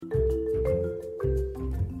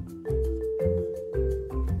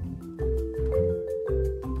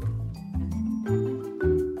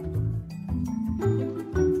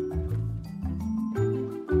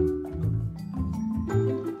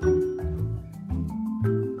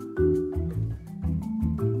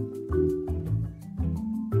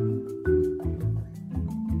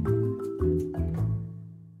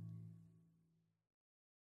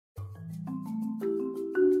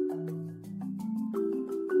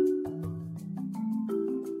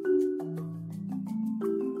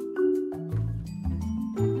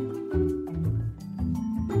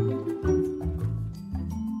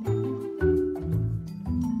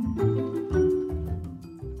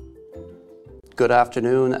good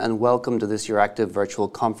afternoon and welcome to this Euractiv virtual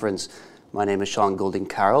conference. My name is Sean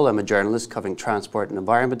Goulding-Carroll. I'm a journalist covering transport and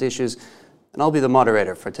environment issues, and I'll be the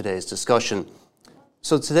moderator for today's discussion.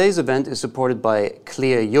 So today's event is supported by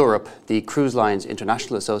CLIA Europe, the Cruise Lines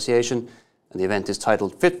International Association, and the event is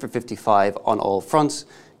titled Fit for 55 on All Fronts,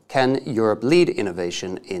 Can Europe Lead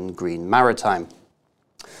Innovation in Green Maritime?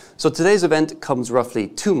 So today's event comes roughly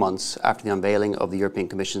 2 months after the unveiling of the European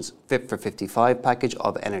Commission's Fit for 55 package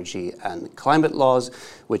of energy and climate laws,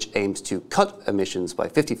 which aims to cut emissions by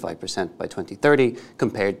 55% by 2030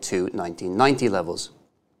 compared to 1990 levels.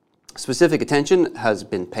 Specific attention has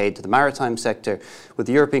been paid to the maritime sector, with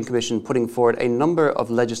the European Commission putting forward a number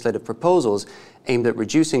of legislative proposals aimed at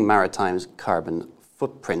reducing maritime's carbon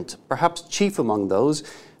footprint. Perhaps chief among those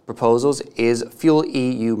proposals is Fuel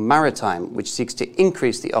EU Maritime, which seeks to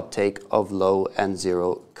increase the uptake of low and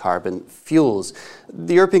zero carbon fuels.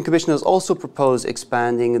 The European Commission has also proposed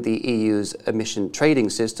expanding the EU's emission trading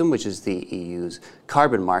system, which is the EU's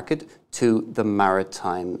carbon market, to the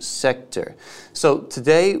maritime sector. So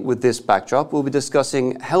today, with this backdrop, we'll be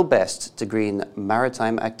discussing how best to green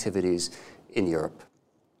maritime activities in Europe.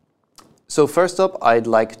 So first up, I'd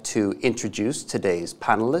like to introduce today's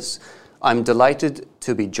panelists. I'm delighted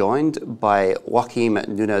to be joined by Joaquim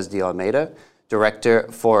Nunes de Almeida, Director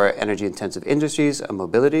for Energy Intensive Industries and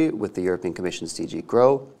Mobility with the European Commission's DG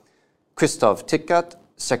GROW, Christoph Tickert,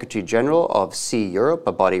 Secretary General of Sea Europe,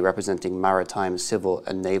 a body representing maritime, civil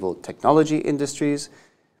and naval technology industries,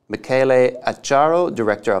 Michele Acciaro,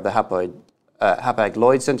 Director of the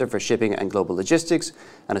Hapag-Lloyd Centre for Shipping and Global Logistics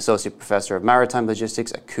and Associate Professor of Maritime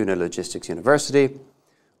Logistics at Kuhne Logistics University,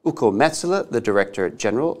 Uko Metzler, the Director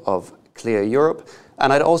General of CLIA Europe,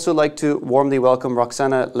 and I'd also like to warmly welcome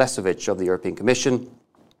Roxana Lesovic of the European Commission,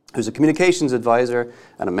 who's a communications advisor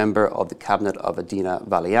and a member of the cabinet of Adina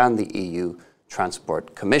Vălean, the EU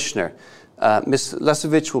Transport Commissioner. Ms.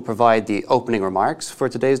 Lesovic will provide the opening remarks for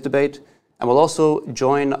today's debate and will also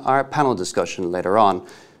join our panel discussion later on.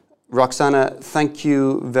 Roxana, thank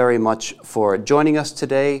you very much for joining us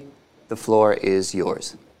today. The floor is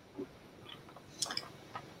yours.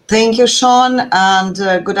 Thank you, Sean, and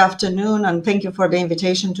good afternoon, and thank you for the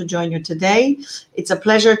invitation to join you today. It's a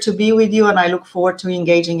pleasure to be with you, and I look forward to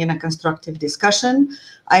engaging in a constructive discussion.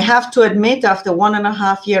 I have to admit, after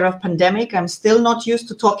 1.5 years of pandemic, I'm still not used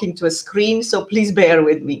to talking to a screen, so please bear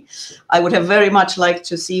with me. I would have very much liked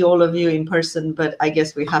to see all of you in person, but I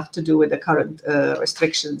guess we have to do with the current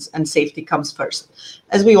restrictions, and safety comes first,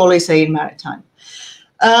 as we always say in maritime.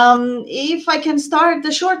 If I can start,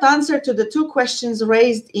 the short answer to the 2 questions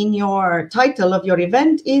raised in your title of your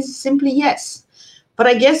event is simply yes. But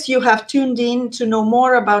I guess you have tuned in to know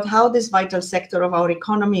more about how this vital sector of our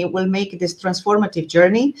economy will make this transformative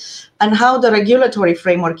journey and how the regulatory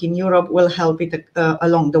framework in Europe will help it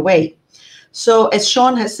along the way. So, as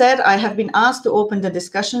Sean has said, I have been asked to open the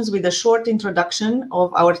discussions with a short introduction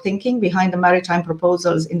of our thinking behind the maritime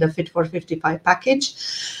proposals in the Fit for 55 package,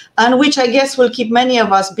 and which I guess will keep many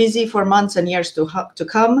of us busy for months and years to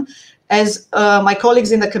come, as my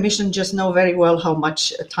colleagues in the Commission just know very well how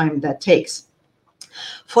much time that takes.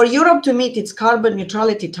 For Europe to meet its carbon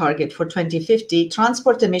neutrality target for 2050,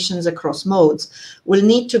 transport emissions across modes will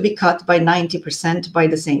need to be cut by 90% by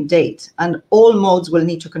the same date, and all modes will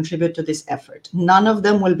need to contribute to this effort. None of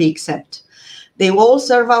them will be exempt. They all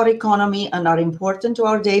serve our economy and are important to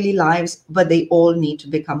our daily lives, but they all need to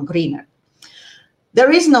become greener. There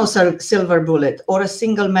is no silver bullet or a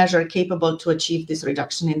single measure capable to achieve this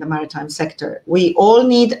reduction in the maritime sector. We all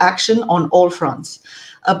need action on all fronts.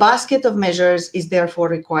 A basket of measures is therefore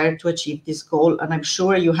required to achieve this goal, and I'm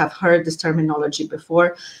sure you have heard this terminology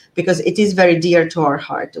before because it is very dear to our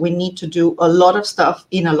heart. We need to do a lot of stuff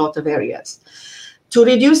in a lot of areas. To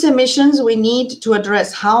reduce emissions, we need to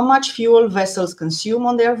address how much fuel vessels consume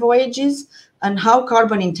on their voyages and how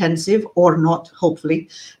carbon intensive, or not, hopefully,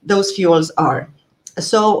 those fuels are.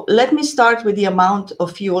 So let me start with the amount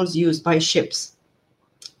of fuels used by ships.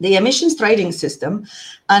 The emissions trading system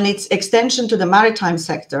and its extension to the maritime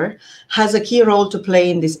sector has a key role to play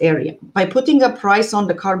in this area. By putting a price on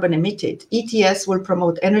the carbon emitted, ETS will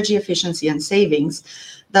promote energy efficiency and savings,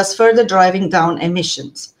 thus further driving down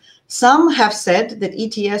emissions. Some have said that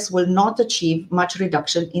ETS will not achieve much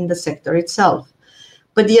reduction in the sector itself.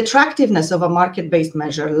 But the attractiveness of a market-based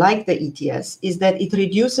measure like the ETS is that it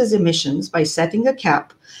reduces emissions by setting a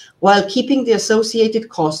cap while keeping the associated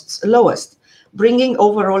costs lowest, bringing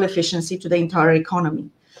overall efficiency to the entire economy.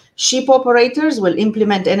 Ship operators will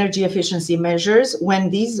implement energy efficiency measures when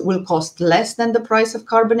these will cost less than the price of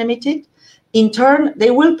carbon emitted. In turn,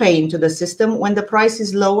 they will pay into the system when the price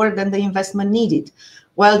is lower than the investment needed,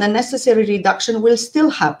 while the necessary reduction will still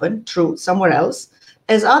happen through somewhere else,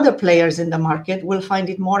 as other players in the market will find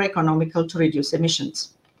it more economical to reduce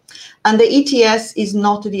emissions. And the ETS is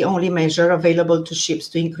not the only measure available to ships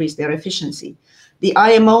to increase their efficiency. The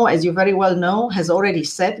IMO, as you very well know, has already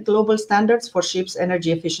set global standards for ships'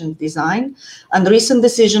 energy efficient design, and the recent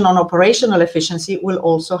decision on operational efficiency will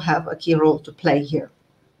also have a key role to play here.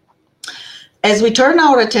 As we turn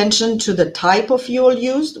our attention to the type of fuel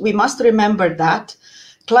used, we must remember that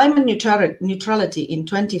climate neutrality in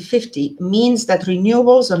 2050 means that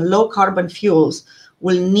renewables and low carbon fuels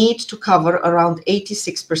will need to cover around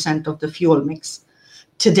 86% of the fuel mix.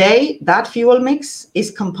 Today, that fuel mix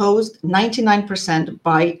is composed 99%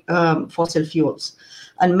 by fossil fuels,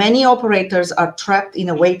 and many operators are trapped in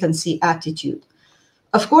a wait-and-see attitude.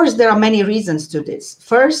 Of course, there are many reasons to this.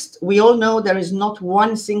 First, we all know there is not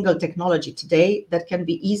one single technology today that can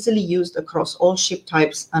be easily used across all ship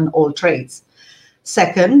types and all trades.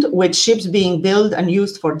 Second, with ships being built and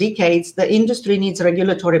used for decades, the industry needs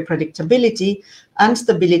regulatory predictability and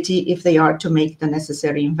stability if they are to make the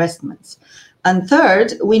necessary investments. And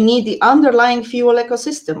third, we need the underlying fuel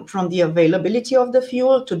ecosystem, from the availability of the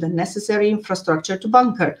fuel to the necessary infrastructure to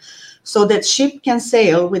bunker, so that ship can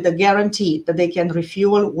sail with a guarantee that they can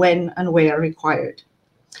refuel when and where required.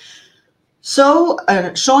 So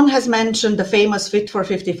Sean has mentioned the famous Fit for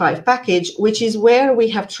 55 package, which is where we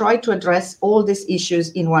have tried to address all these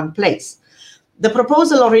issues in one place. The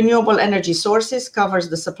proposal on renewable energy sources covers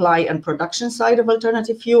the supply and production side of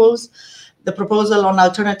alternative fuels. The proposal on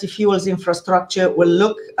alternative fuels infrastructure will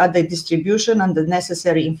look at the distribution and the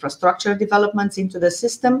necessary infrastructure developments into the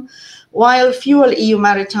system, while Fuel EU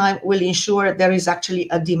Maritime will ensure there is actually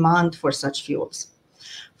a demand for such fuels.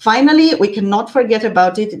 Finally, we cannot forget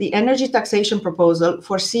about it, the energy taxation proposal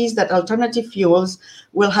foresees that alternative fuels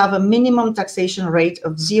will have a minimum taxation rate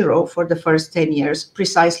of 0 for the first 10 years,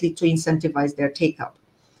 precisely to incentivize their take-up.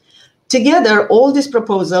 Together, all this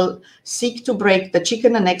proposal seek to break the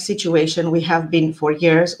chicken and egg situation we have been for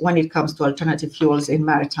years when it comes to alternative fuels in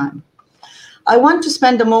maritime. I want to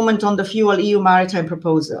spend a moment on the Fuel EU Maritime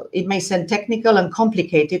proposal. It may sound technical and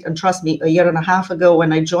complicated, and trust me, a year and a half ago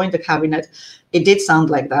when I joined the cabinet, it did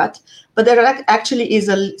sound like that, but there actually is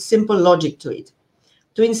a simple logic to it.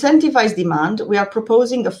 To incentivize demand, we are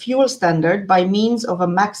proposing a fuel standard by means of a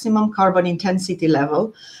maximum carbon intensity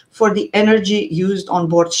level for the energy used on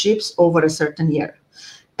board ships over a certain year.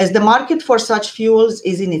 As the market for such fuels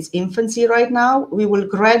is in its infancy right now, we will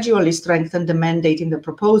gradually strengthen the mandate in the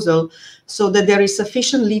proposal so that there is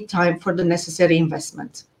sufficient lead time for the necessary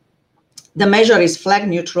investment. The measure is flag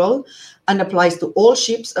neutral and applies to all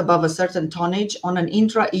ships above a certain tonnage on an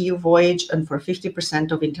intra-EU voyage and for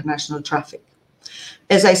 50% of international traffic.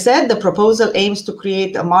 As I said, the proposal aims to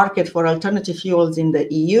create a market for alternative fuels in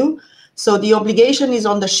the EU, so the obligation is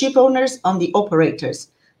on the ship owners, on the operators,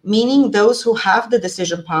 meaning those who have the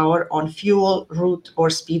decision power on fuel, route, or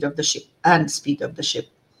speed of the ship, and speed of the ship.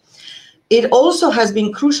 It also has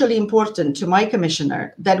been crucially important to my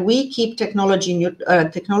commissioner that we keep technology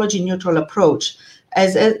neutral approach,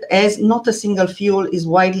 as not a single fuel is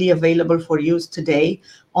widely available for use today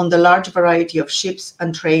on the large variety of ships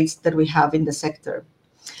and trades that we have in the sector.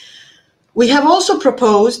 We have also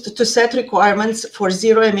proposed to set requirements for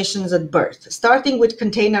zero emissions at berth, starting with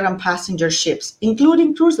container and passenger ships,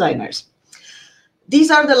 including cruise liners. These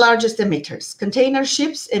are the largest emitters. Container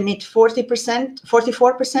ships emit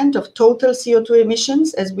 44% of total CO2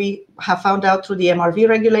 emissions, as we have found out through the MRV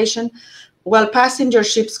regulation, while passenger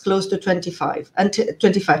ships close to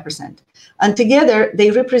 25%. And together,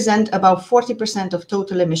 they represent about 40% of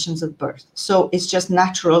total emissions at berth. So it's just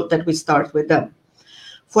natural that we start with them.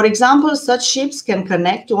 For example, such ships can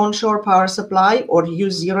connect to onshore power supply or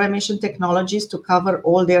use zero-emission technologies to cover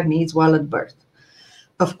all their needs while at berth.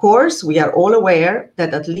 Of course, we are all aware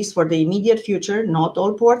that at least for the immediate future, not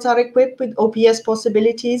all ports are equipped with OPS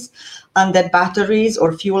possibilities, and that batteries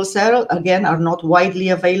or fuel cell, again, are not widely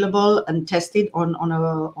available and tested on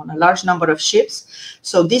a large number of ships.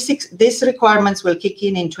 So these requirements will kick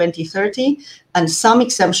in 2030, and some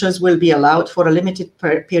exemptions will be allowed for a limited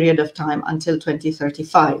period of time until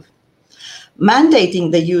 2035.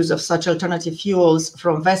 Mandating the use of such alternative fuels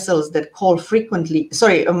from vessels that call frequently,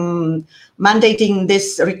 mandating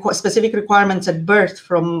this specific requirements at berth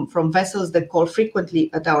from vessels that call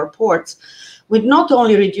frequently at our ports would not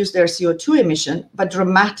only reduce their CO2 emission, but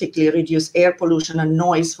dramatically reduce air pollution and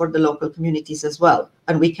noise for the local communities as well.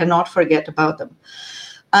 And we cannot forget about them.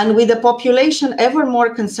 And with the population ever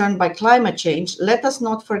more concerned by climate change, let us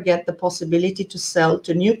not forget the possibility to sell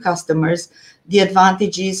to new customers the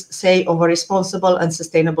advantages, say, of a responsible and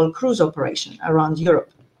sustainable cruise operation around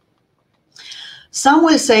Europe. Some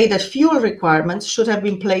will say that fuel requirements should have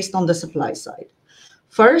been placed on the supply side.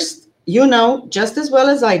 First, you know just as well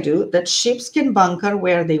as I do that ships can bunker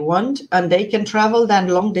where they want and they can travel then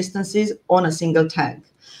long distances on a single tank.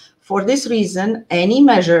 For this reason, any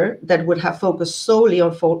measure that would have focused solely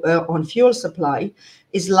on fuel supply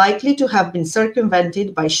is likely to have been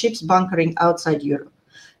circumvented by ships bunkering outside Europe.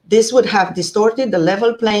 This would have distorted the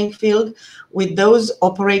level playing field with those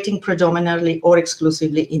operating predominantly or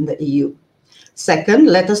exclusively in the EU. Second,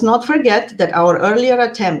 let us not forget that our earlier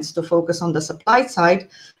attempts to focus on the supply side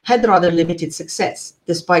had rather limited success.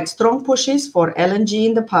 Despite strong pushes for LNG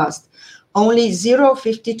in the past, only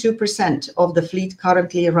 0.52% of the fleet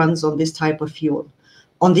currently runs on this type of fuel.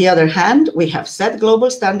 On the other hand, we have set global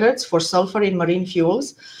standards for sulfur in marine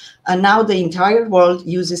fuels, and now the entire world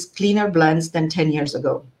uses cleaner blends than 10 years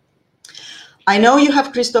ago. I know you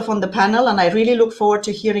have Christoph on the panel, and I really look forward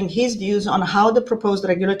to hearing his views on how the proposed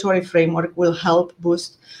regulatory framework will help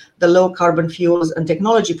boost the low carbon fuels and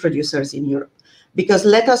technology producers in Europe. Because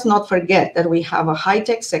let us not forget that we have a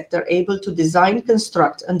high-tech sector able to design,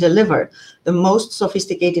 construct, and deliver the most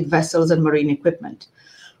sophisticated vessels and marine equipment.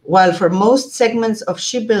 While for most segments of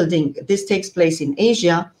shipbuilding, this takes place in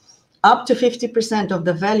Asia, up to 50% of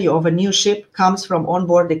the value of a new ship comes from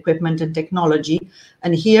onboard equipment and technology,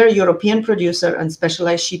 and here European producer and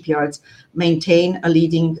specialized shipyards maintain a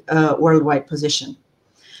leading worldwide position.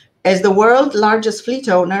 As the world's largest fleet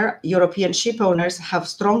owner, European ship owners have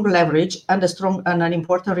strong leverage and an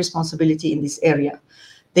important responsibility in this area.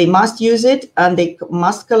 They must use it, and they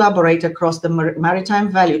must collaborate across the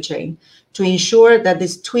maritime value chain to ensure that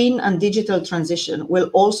this twin and digital transition will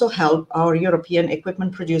also help our European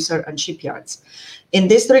equipment producer and shipyards. In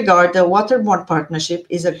this regard, the Waterborne Partnership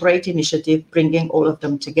is a great initiative bringing all of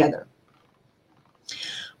them together.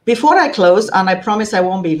 Before I close, and I promise I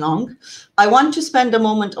won't be long, I want to spend a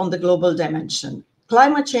moment on the global dimension.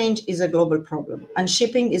 Climate change is a global problem, and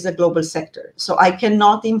shipping is a global sector, so I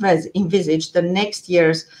cannot envisage the next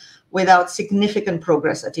years without significant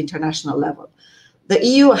progress at international level. The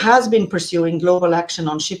EU has been pursuing global action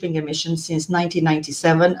on shipping emissions since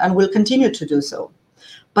 1997 and will continue to do so.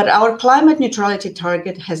 But our climate neutrality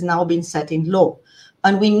target has now been set in law,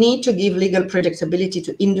 and we need to give legal predictability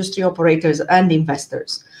to industry operators and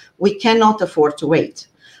investors. We cannot afford to wait.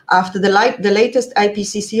 After the latest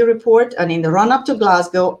IPCC report and in the run-up to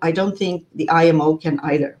Glasgow, I don't think the IMO can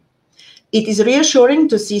either. It is reassuring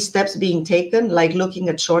to see steps being taken, like looking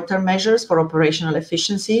at short-term measures for operational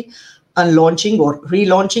efficiency and launching or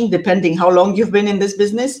relaunching, depending how long you've been in this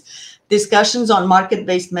business, discussions on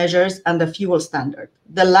market-based measures and the fuel standard.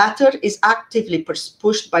 The latter is actively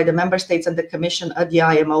pushed by the member states and the Commission at the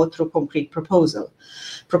IMO through concrete proposals.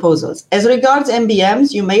 As regards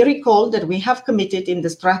MBMs, you may recall that we have committed in the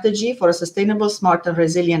strategy for a sustainable, smart and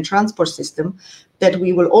resilient transport system that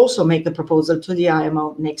we will also make a proposal to the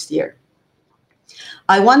IMO next year.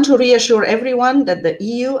 I want to reassure everyone that the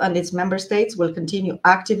EU and its member states will continue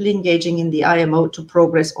actively engaging in the IMO to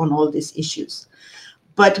progress on all these issues.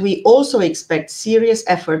 But we also expect serious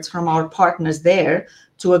efforts from our partners there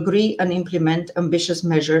to agree and implement ambitious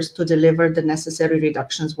measures to deliver the necessary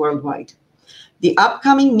reductions worldwide. The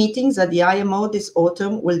upcoming meetings at the IMO this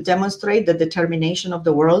autumn will demonstrate the determination of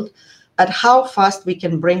the world at how fast we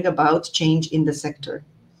can bring about change in the sector.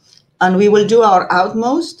 And we will do our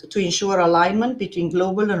utmost to ensure alignment between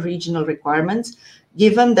global and regional requirements,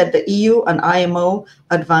 given that the EU and IMO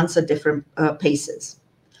advance at different paces.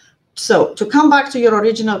 So, to come back to your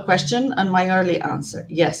original question and my early answer,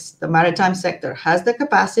 yes, the maritime sector has the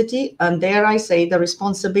capacity and, dare I say, the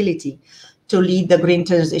responsibility to lead the green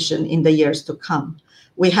transition in the years to come.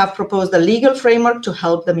 We have proposed a legal framework to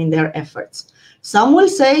help them in their efforts. Some will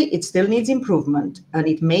say it still needs improvement, and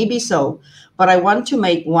it may be so, but I want to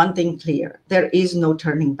make one thing clear: there is no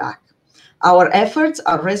turning back. Our efforts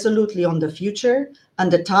are resolutely on the future,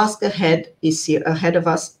 and the task ahead of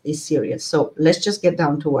us is serious. So let's just get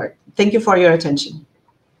down to work. Thank you for your attention.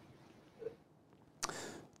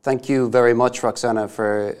 Thank you very much, Roxana,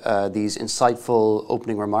 for these insightful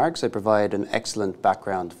opening remarks. They provide an excellent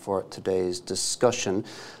background for today's discussion.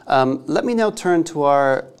 Let me now turn to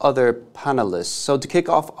our other panelists. So to kick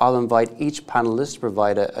off, I'll invite each panelist to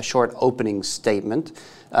provide a short opening statement,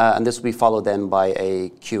 and this will be followed then by a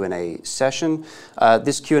Q&A session.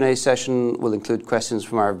 This Q&A session will include questions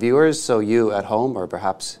from our viewers, so you at home or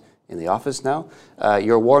perhaps in the office now,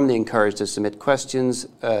 you're warmly encouraged to submit questions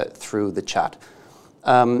through the chat.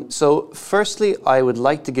 So firstly, I would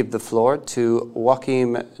like to give the floor to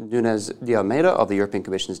Joaquim Nunes de Almeida of the European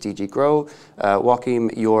Commission's DG GROW. Joaquim,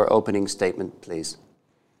 your opening statement, please.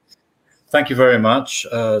 Thank you very much.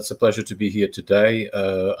 It's a pleasure to be here today.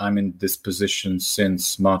 I'm in this position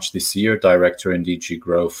since March this year, Director in DG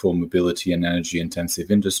Grow for Mobility and Energy Intensive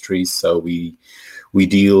Industries. So we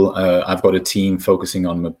deal, I've got a team focusing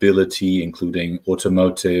on mobility, including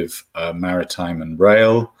automotive, maritime and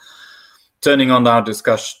rail. Turning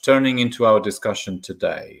into our discussion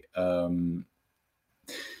today,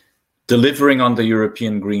 delivering on the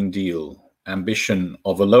European Green Deal ambition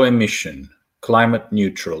of a low emission, climate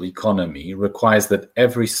neutral economy requires that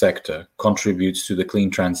every sector contributes to the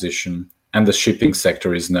clean transition, and the shipping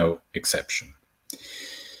sector is no exception.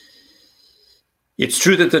 It's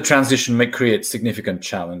true that the transition may create significant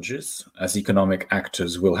challenges, as economic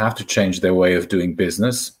actors will have to change their way of doing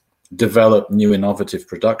business, develop new innovative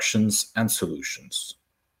productions and solutions.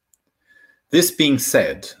 This being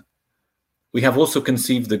said, we have also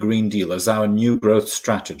conceived the Green Deal as our new growth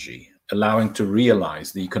strategy, allowing to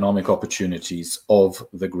realize the economic opportunities of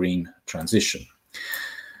the green transition.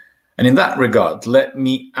 And in that regard, let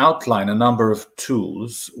me outline a number of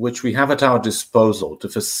tools which we have at our disposal to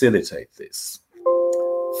facilitate this.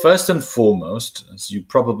 First and foremost, as you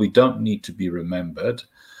probably don't need to be remembered,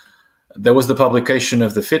 there was the publication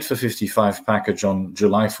of the Fit for 55 package on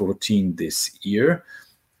July 14 this year,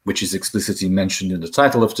 which is explicitly mentioned in the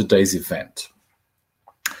title of today's event.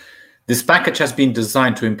 This package has been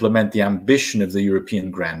designed to implement the ambition of the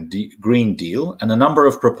European Green Deal, and a number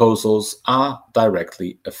of proposals are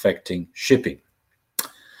directly affecting shipping.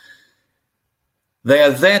 They are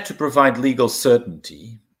there to provide legal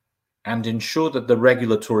certainty and ensure that the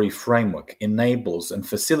regulatory framework enables and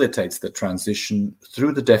facilitates the transition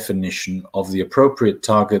through the definition of the appropriate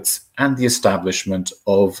targets and the establishment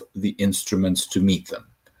of the instruments to meet them.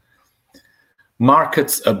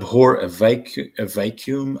 Markets abhor a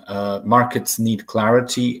vacuum. Markets need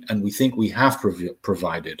clarity, and we think we have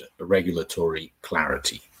provided regulatory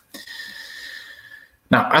clarity.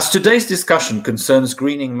 Now, as today's discussion concerns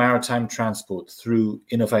greening maritime transport through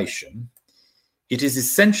innovation, it is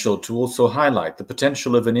essential to also highlight the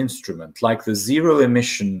potential of an instrument like the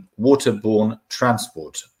zero-emission waterborne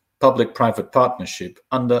transport public-private partnership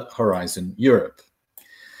under Horizon Europe.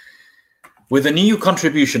 With an EU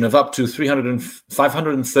contribution of up to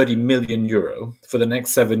 530 million euro for the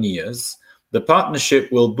next 7 years, the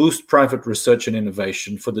partnership will boost private research and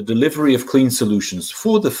innovation for the delivery of clean solutions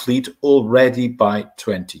for the fleet already by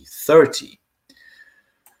 2030.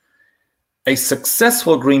 A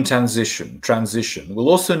successful green transition will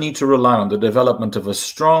also need to rely on the development of a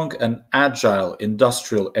strong and agile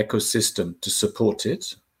industrial ecosystem to support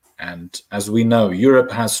it. And as we know,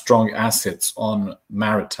 Europe has strong assets on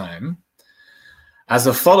maritime. As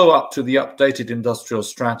a follow-up to the updated industrial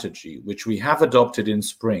strategy, which we have adopted in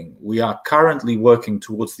spring, we are currently working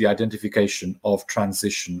towards the identification of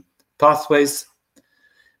transition pathways.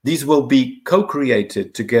 These will be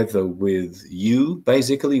co-created together with you,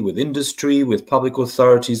 basically with industry, with public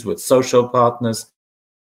authorities, with social partners,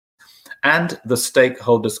 and the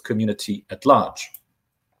stakeholders community at large.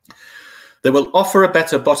 They will offer a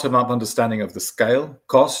better bottom-up understanding of the scale,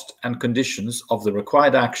 cost, and conditions of the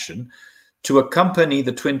required action to accompany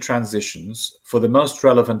the twin transitions for the most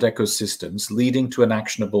relevant ecosystems, leading to an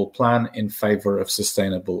actionable plan in favor of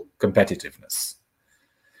sustainable competitiveness.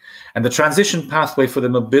 And the transition pathway for the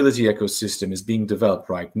mobility ecosystem is being developed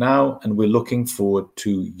right now, and we're looking forward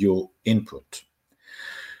to your input.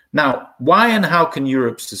 Now, why and how can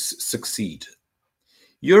Europe succeed?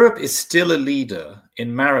 Europe is still a leader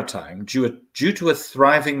in maritime due to a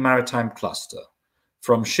thriving maritime cluster.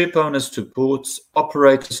 From ship owners to ports,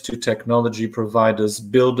 operators to technology providers,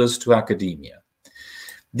 builders to academia.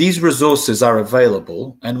 These resources are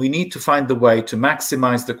available, and we need to find the way to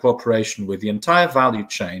maximize the cooperation with the entire value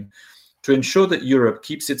chain to ensure that Europe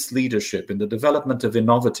keeps its leadership in the development of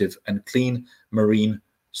innovative and clean marine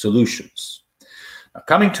solutions. Now,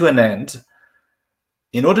 coming to an end,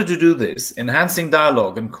 in order to do this, enhancing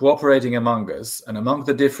dialogue and cooperating among us and among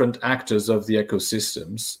the different actors of the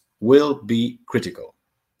ecosystems will be critical.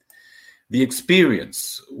 The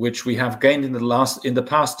experience which we have gained in the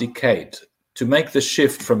past decade to make the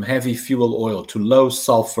shift from heavy fuel oil to low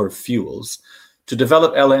sulfur fuels, to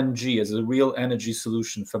develop LNG as a real energy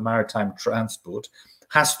solution for maritime transport,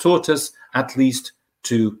 has taught us at least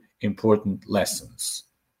two important lessons.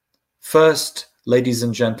 First, ladies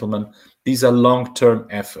and gentlemen, these are long-term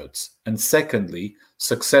efforts. And secondly,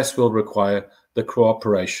 success will require the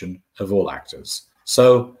cooperation of all actors.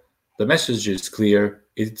 So the message is clear.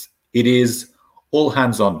 It is all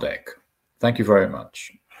hands on deck. Thank you very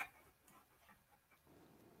much.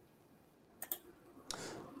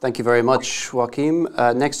 Thank you very much, Joachim.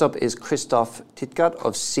 Next up is Christoph Titgat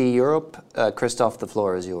of Sea Europe. Christoph, the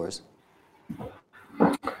floor is yours.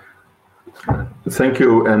 Thank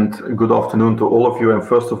you, and good afternoon to all of you. And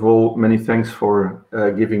first of all, many thanks for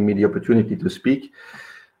giving me the opportunity to speak.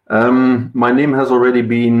 My name has already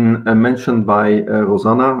been mentioned by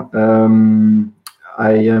Rosanna.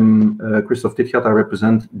 I am Christoph Titgaert. I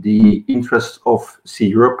represent the interests of Sea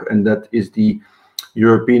Europe, and that is the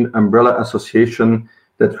European Umbrella Association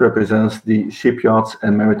that represents the shipyards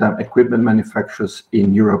and maritime equipment manufacturers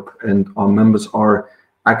in Europe. And our members are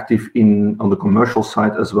active on the commercial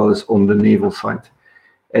side as well as on the naval side.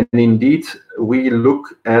 And indeed, we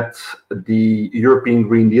look at the European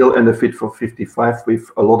Green Deal and the Fit for 55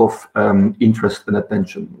 with a lot of interest and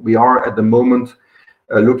attention. We are at the moment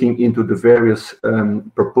looking into the various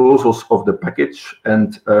proposals of the package,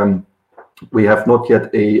 and we have not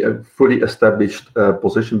yet a fully established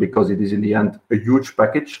position because it is in the end a huge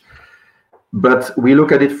package. But we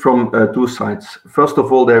look at it from two sides. First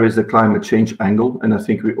of all, there is the climate change angle, and I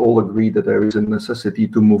think we all agree that there is a necessity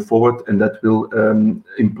to move forward, and that will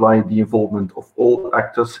imply the involvement of all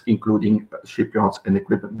actors, including shipyards and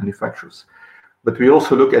equipment manufacturers. But we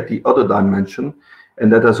also look at the other dimension,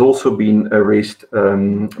 and that has also been raised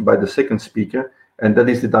by the second speaker, and that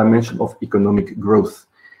is the dimension of economic growth.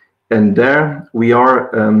 And there we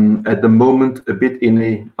are at the moment a bit in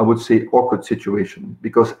a, I would say, awkward situation,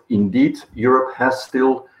 because indeed Europe has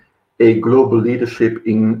still a global leadership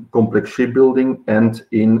in complex shipbuilding and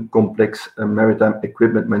in complex maritime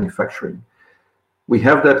equipment manufacturing. We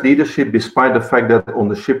have that leadership despite the fact that on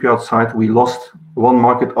the shipyard side we lost one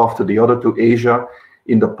market after the other to Asia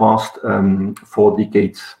in the past 4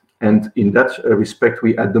 decades. And in that respect,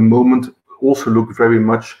 we at the moment also look very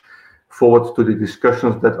much forward to the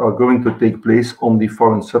discussions that are going to take place on the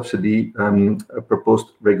foreign subsidy proposed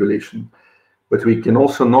regulation. But we can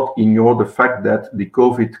also not ignore the fact that the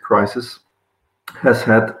COVID crisis has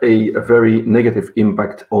had a very negative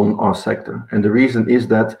impact on our sector. And the reason is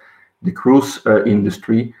that the cruise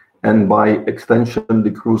industry, and by extension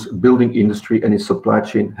the cruise building industry and its supply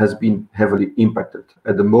chain, has been heavily impacted.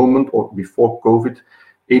 At the moment, or before COVID,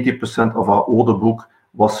 80% of our order book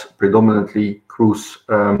was predominantly cruise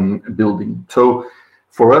building. So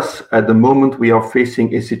for us at the moment, we are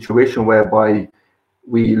facing a situation whereby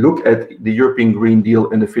we look at the European Green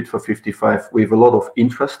Deal and the Fit for 55 with a lot of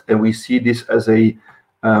interest, and we see this as a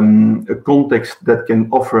context that can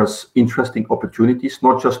offer us interesting opportunities,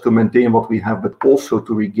 not just to maintain what we have, but also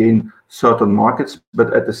to regain certain markets.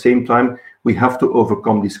 But at the same time, we have to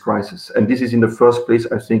overcome this crisis. And this is in the first place,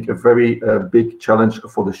 I think, a very big challenge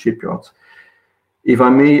for the shipyards. If I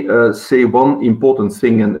may say one important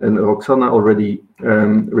thing, and Roxana already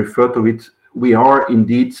referred to it, we are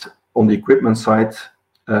indeed on the equipment side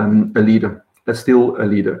a leader, still a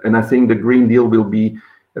leader. And I think the Green Deal will be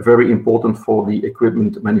very important for the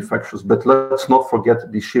equipment manufacturers. But let's not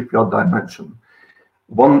forget the shipyard dimension.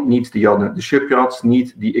 One needs the other. The shipyards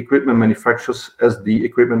need the equipment manufacturers as the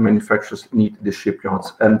equipment manufacturers need the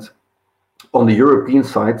shipyards. And on the European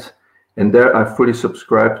side, and there I fully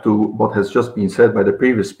subscribe to what has just been said by the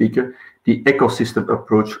previous speaker, the ecosystem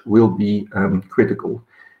approach will be critical.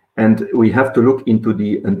 And we have to look into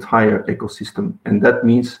the entire ecosystem. And that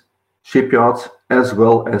means shipyards as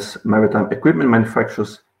well as maritime equipment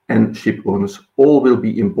manufacturers and ship owners. All will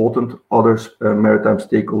be important, others, maritime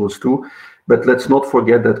stakeholders too. But let's not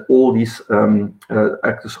forget that all these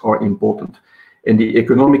actors are important. And the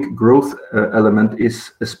economic growth element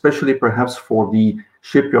is especially perhaps for the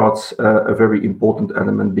shipyards a very important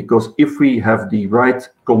element, because if we have the right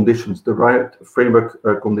conditions, the right framework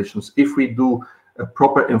conditions, if we do a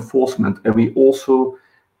proper enforcement, and we also,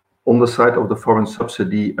 on the side of the foreign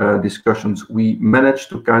subsidy discussions, we manage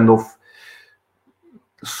to kind of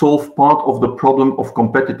solve part of the problem of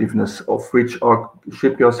competitiveness, of which our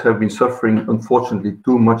shipyards have been suffering, unfortunately,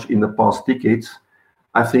 too much in the past decades,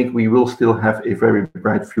 I think we will still have a very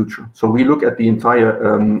bright future. So we look at the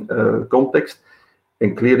entire context,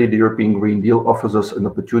 and clearly the European Green Deal offers us an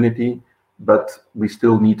opportunity, but we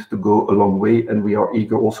still need to go a long way, and we are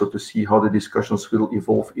eager also to see how the discussions will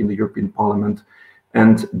evolve in the European Parliament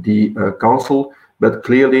and the Council. But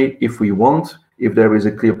clearly, if we want, if there is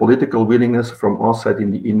a clear political willingness from our side in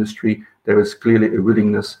the industry, there is clearly a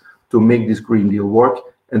willingness to make this Green Deal work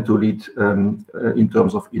and to lead in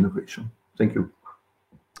terms of innovation. Thank you.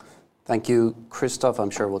 Thank you, Christoph. I'm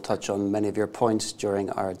sure we'll touch on many of your points during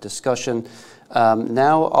our discussion.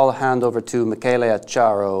 Now I'll hand over to Michele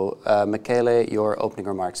Acciaro. Michele, your opening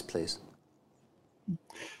remarks, please.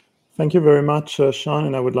 Thank you very much, Sean,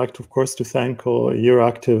 and I would like to, of course, to thank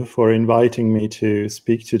Euractiv for inviting me to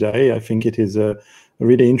speak today. I think it is a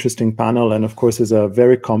really interesting panel, and of course is a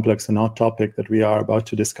very complex and hot topic that we are about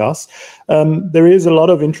to discuss. There is a lot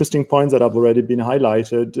of interesting points that have already been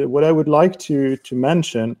highlighted. What I would like to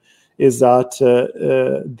mention is that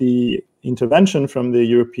the intervention from the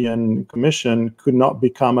European Commission could not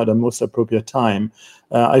become at the most appropriate time.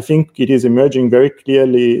 I think it is emerging very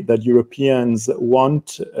clearly that Europeans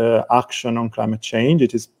want action on climate change.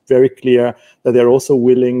 It is very clear that they're also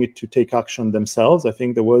willing to take action themselves. I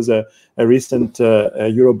think there was a recent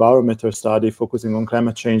Eurobarometer study focusing on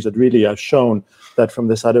climate change that really has shown that from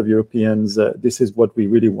the side of Europeans, this is what we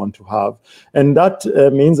really want to have. And that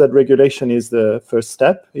means that regulation is the first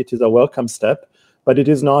step. It is a welcome step, but it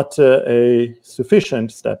is not a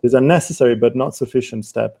sufficient step. It's a necessary but not sufficient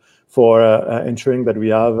step for ensuring that we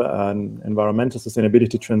have an environmental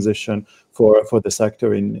sustainability transition for the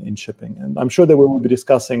sector in shipping. And I'm sure that we will be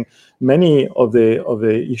discussing many of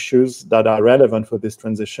the issues that are relevant for this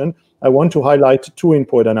transition. I want to highlight two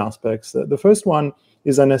important aspects. The first one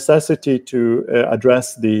is a necessity to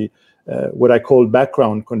address the what I call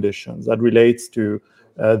background conditions that relates to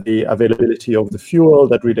the availability of the fuel,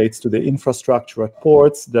 that relates to the infrastructure at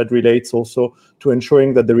ports, that relates also to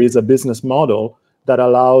ensuring that there is a business model that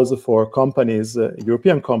allows for companies,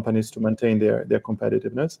 European companies, to maintain their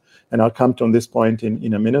competitiveness. And I'll come to on this point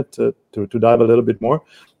in a minute to dive a little bit more.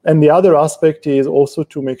 And the other aspect is also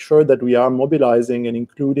to make sure that we are mobilizing and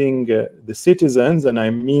including the citizens, and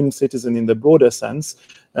I mean citizens in the broader sense,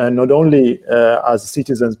 not only as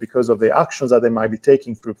citizens because of the actions that they might be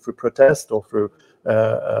taking through protest or through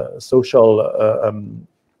social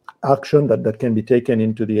action that can be taken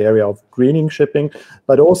into the area of greening shipping,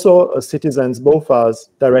 but also citizens both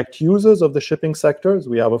as direct users of the shipping sectors.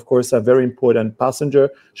 We have, of course, a very important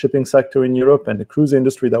passenger shipping sector in Europe and the cruise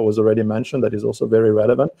industry that was already mentioned that is also very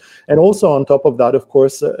relevant. And also on top of that, of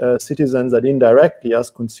course, citizens that indirectly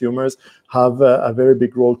as consumers have a very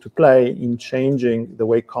big role to play in changing the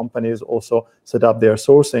way companies also set up their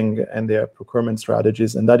sourcing and their procurement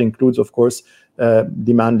strategies. And that includes, of course,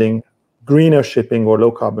 demanding greener shipping or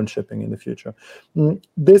low carbon shipping in the future.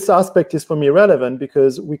 This aspect is for me relevant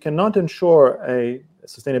because we cannot ensure a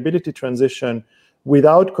sustainability transition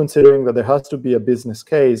without considering that there has to be a business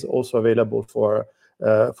case also available for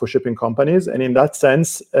shipping companies. And in that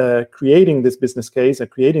sense, creating this business case and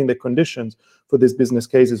creating the conditions for this business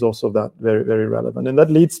case is also that very, very relevant. And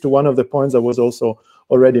that leads to one of the points that was also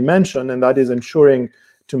already mentioned, and that is ensuring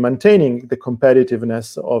to maintaining the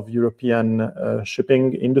competitiveness of European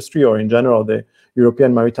shipping industry, or in general, the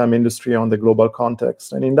European maritime industry on the global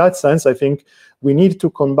context. And in that sense, I think we need to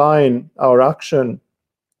combine our action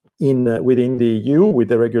within the EU with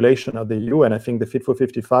the regulation of the EU, and I think the Fit for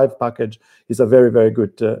 55 package is a very, very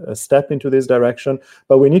good step into this direction.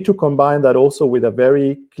 But we need to combine that also with a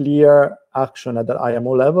very clear action at the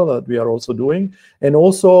IMO level that we are also doing, and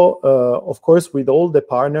also, of course, with all the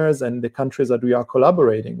partners and the countries that we are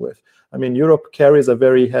collaborating with. I mean, Europe carries a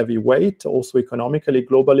very heavy weight, also economically,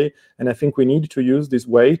 globally, and I think we need to use this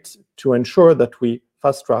weight to ensure that we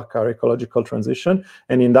fast-track our ecological transition.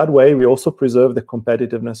 And in that way, we also preserve the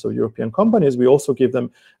competitiveness of European companies. We also give them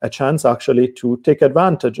a chance actually to take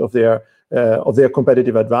advantage of their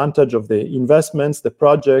competitive advantage, of the investments, the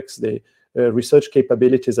projects, the research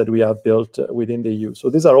capabilities that we have built within the EU. So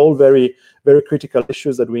these are all very, very critical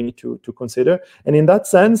issues that we need to consider. And in that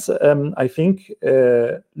sense, I think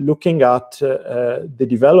looking at the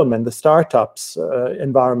development, the startups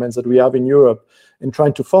environments that we have in Europe, and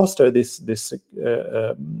trying to foster this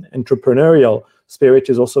entrepreneurial spirit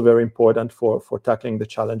is also very important for tackling the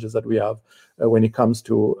challenges that we have when it comes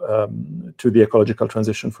to the ecological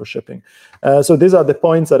transition for shipping. So these are the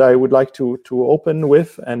points that I would like to open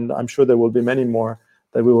with, and I'm sure there will be many more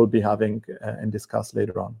that we will be having and discuss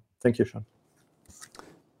later on. Thank you, Sean.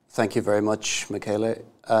 Thank you very much, Michele.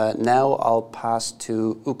 Now I'll pass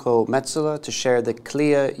to Ugo Metsola to share the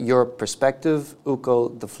CLIA Europe perspective. Ugo,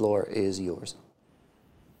 the floor is yours.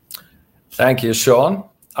 Thank you, Sean.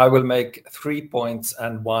 I will make 3 points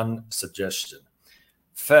and one suggestion.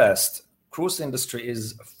 First, cruise industry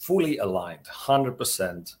is fully aligned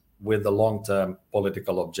 100% with the long-term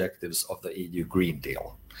political objectives of the EU Green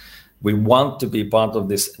Deal. We want to be part of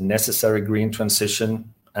this necessary green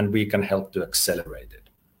transition, and we can help to accelerate it.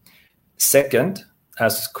 Second,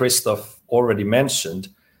 as Christoph already mentioned,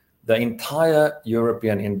 the entire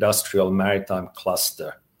European industrial maritime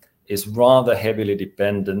cluster is rather heavily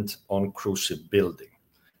dependent on cruise ship building.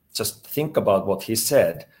 Just think about what he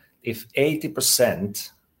said. If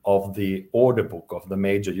 80% of the order book of the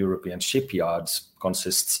major European shipyards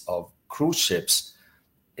consists of cruise ships,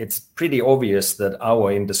 it's pretty obvious that our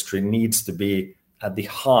industry needs to be at the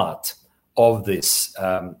heart of this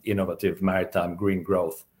innovative maritime green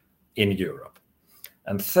growth in Europe.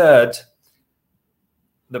 And third,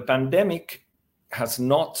 the pandemic has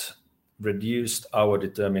not reduced our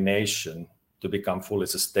determination to become fully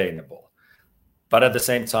sustainable. But at the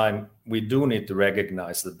same time, we do need to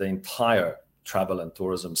recognize that the entire travel and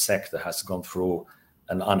tourism sector has gone through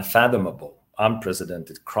an unfathomable,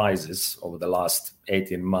 unprecedented crisis over the last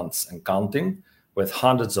 18 months and counting, with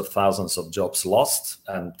hundreds of thousands of jobs lost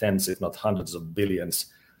and tens, if not hundreds of billions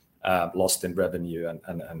lost in revenue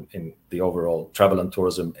and in the overall travel and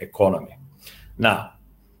tourism economy. Now,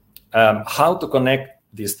 how to connect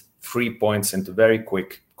these 3 points into very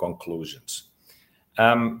quick conclusions.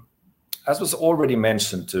 As was already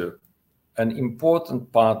mentioned too, an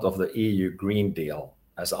important part of the EU Green Deal,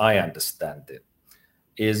 as I understand it,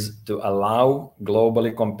 is to allow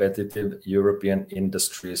globally competitive European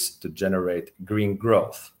industries to generate green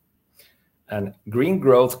growth. And green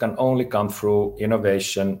growth can only come through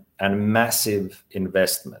innovation and massive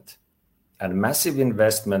investment. And massive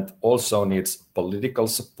investment also needs political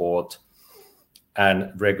support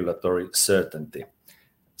and regulatory certainty.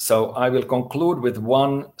 So I will conclude with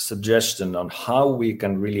one suggestion on how we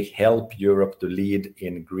can really help Europe to lead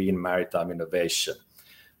in green maritime innovation.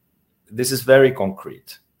 This is very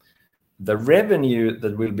concrete. The revenue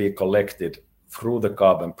that will be collected through the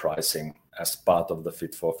carbon pricing as part of the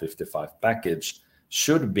Fit for 55 package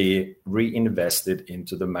should be reinvested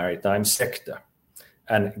into the maritime sector.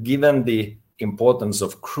 And given the importance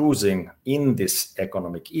of cruising in this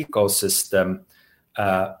economic ecosystem,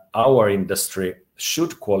 our industry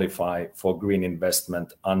should qualify for green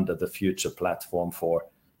investment under the Future Platform for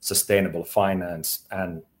Sustainable Finance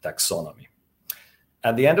and Taxonomy.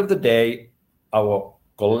 At the end of the day, our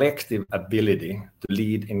collective ability to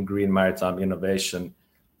lead in green maritime innovation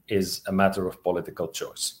is a matter of political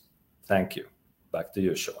choice. Thank you. Back to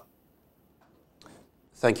you, Sean.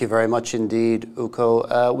 Thank you very much indeed,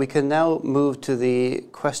 Ukko. We can now move to the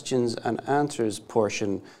questions and answers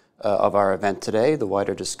portion of our event today, the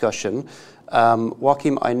wider discussion.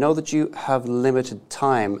 Joachim, I know that you have limited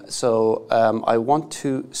time, so I want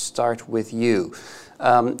to start with you.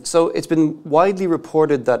 So it's been widely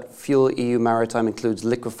reported that Fuel EU Maritime includes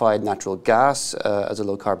liquefied natural gas as a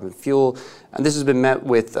low-carbon fuel, and this has been met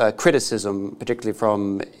with criticism, particularly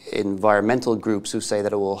from environmental groups who say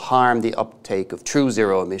that it will harm the uptake of true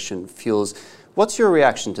zero-emission fuels. What's your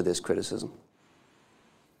reaction to this criticism?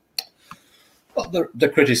 Well, the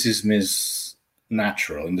criticism is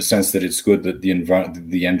natural in the sense that it's good that the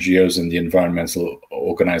NGOs and the environmental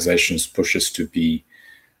organizations push us to be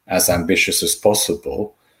as ambitious as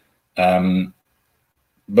possible.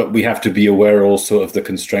 But we have to be aware also of the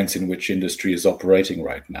constraints in which industry is operating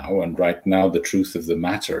right now. And right now, the truth of the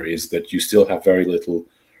matter is that you still have very little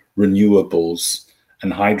renewables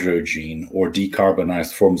and hydrogen or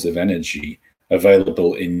decarbonized forms of energy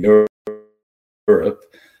available in Europe.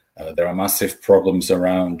 There are massive problems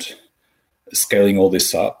around scaling all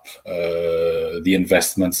this up. The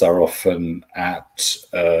investments are often at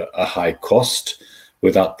a high cost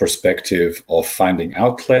without perspective of finding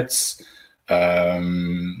outlets,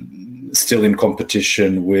 still in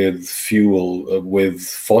competition with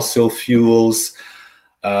fossil fuels.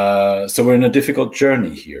 So we're in a difficult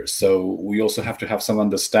journey here. So we also have to have some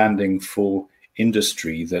understanding for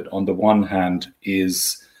industry that on the one hand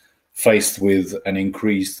is faced with an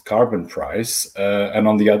increased carbon price, and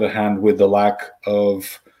on the other hand, with the lack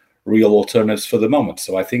of real alternatives for the moment.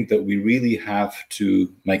 So I think that we really have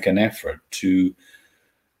to make an effort to,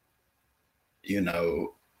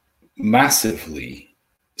 massively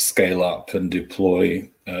scale up and deploy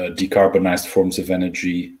decarbonized forms of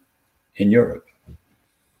energy in Europe.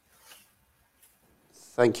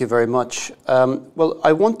 Thank you very much. Well,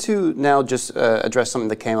 I want to now just address something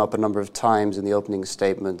that came up a number of times in the opening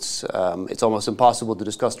statements. It's almost impossible to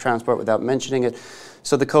discuss transport without mentioning it.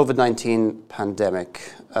 So the COVID-19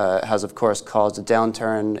 pandemic has, of course, caused a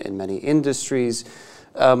downturn in many industries.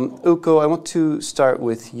 Ukko, I want to start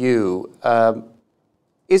with you.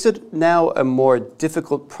 Is it now a more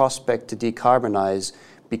difficult prospect to decarbonize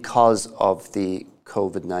because of the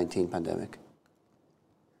COVID-19 pandemic?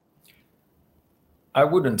 I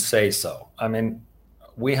wouldn't say so. I mean,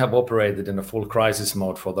 we have operated in a full crisis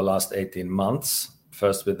mode for the last 18 months,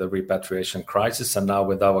 first with the repatriation crisis and now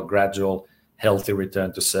with our gradual healthy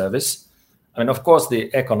return to service. I mean, of course, the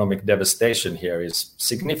economic devastation here is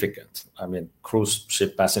significant. I mean, cruise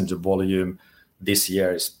ship passenger volume this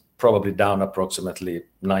year is probably down approximately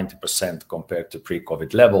 90% compared to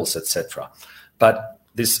pre-COVID levels, etc. But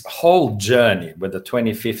this whole journey with the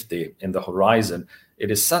 2050 in the horizon,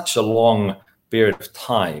 it is such a long period of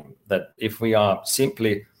time that if we are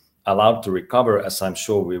simply allowed to recover, as I'm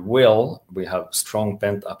sure we will, we have strong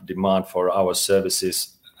pent-up demand for our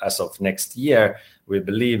services as of next year. We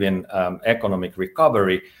believe in economic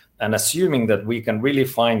recovery, and assuming that we can really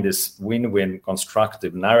find this win-win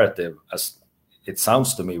constructive narrative, as it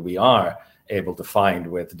sounds to me we are able to find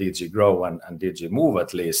with DG Grow and DG Move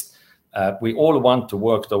at least, we all want to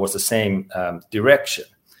work towards the same direction.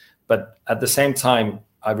 But at the same time,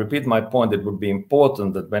 I repeat my point, it would be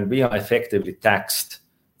important that when we are effectively taxed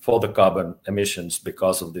for the carbon emissions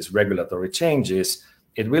because of these regulatory changes,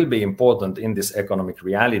 it will be important in this economic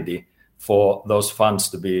reality for those funds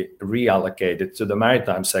to be reallocated to the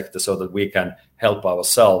maritime sector so that we can help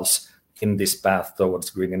ourselves in this path towards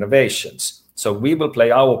green innovations. So we will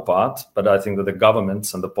play our part, but I think that the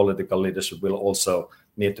governments and the political leadership will also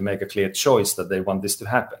need to make a clear choice that they want this to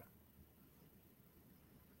happen.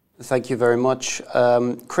 Thank you very much.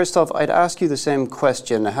 Christoph, I'd ask you the same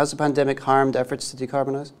question. Has the pandemic harmed efforts to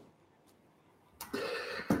decarbonise?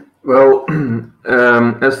 Well,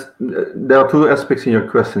 there are two aspects in your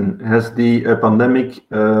question. Has the pandemic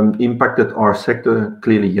impacted our sector?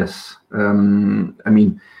 Clearly, yes. I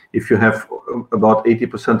mean, if you have about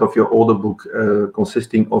 80% of your order book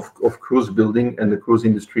consisting of cruise building and the cruise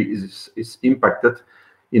industry is impacted,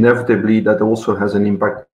 inevitably that also has an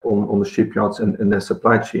impact on the shipyards and their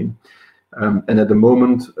supply chain. And at the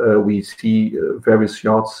moment, we see various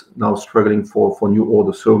yards now struggling for new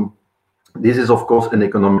orders. So this is, of course, an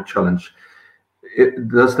economic challenge.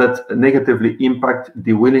 Does that negatively impact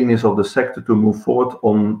the willingness of the sector to move forward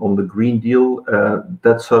on the Green Deal?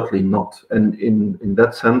 That's certainly not. And in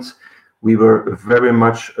that sense, we were very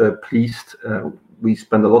much pleased. We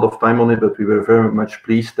spent a lot of time on it, but we were very much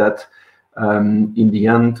pleased that in the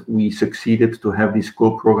end, we succeeded to have this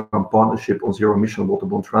co-program partnership on zero-emission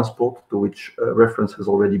waterborne transport, to which reference has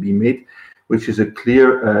already been made, which is a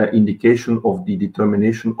clear indication of the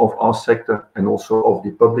determination of our sector and also of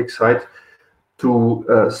the public side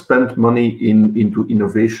to spend money into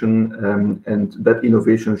innovation, and that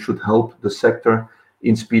innovation should help the sector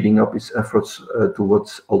in speeding up its efforts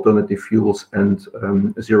towards alternative fuels and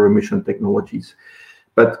zero-emission technologies.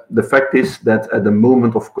 But the fact is that at the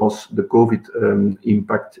moment, of course, the COVID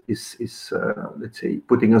impact is let's say,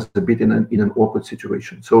 putting us a bit in an awkward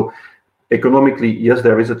situation. So economically, yes,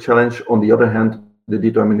 there is a challenge. On the other hand, the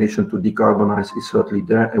determination to decarbonize is certainly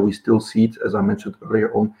there, and we still see it, as I mentioned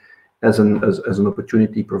earlier on, as an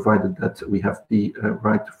opportunity, provided that we have the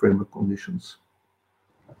right framework conditions.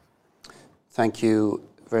 Thank you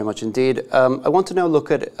very much indeed. I want to now look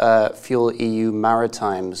at Fuel EU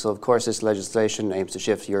Maritime. So, of course, this legislation aims to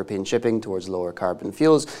shift European shipping towards lower carbon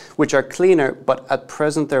fuels, which are cleaner, but at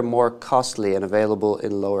present they're more costly and available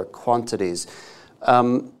in lower quantities.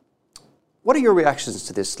 What are your reactions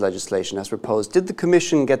to this legislation as proposed? Did the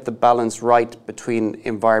Commission get the balance right between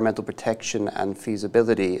environmental protection and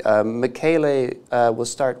feasibility? Michele, we'll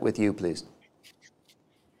start with you, please.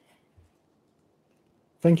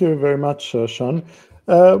 Thank you very much, Sean.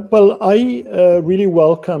 Well, I really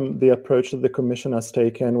welcome the approach that the Commission has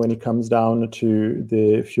taken when it comes down to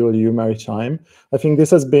the Fuel EU Maritime. I think this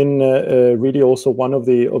has been really also one of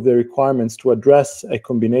the requirements to address a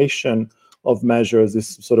combination of measures,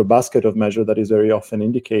 this sort of basket of measures that is very often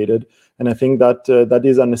indicated. And I think that that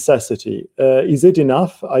is a necessity. Is it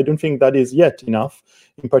enough? I don't think that is yet enough.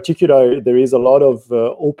 In particular, there is a lot of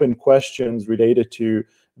open questions related to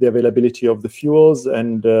the availability of the fuels,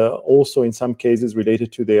 and also in some cases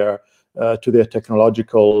related to their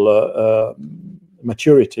technological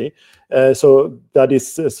maturity. So that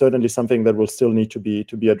is certainly something that will still need to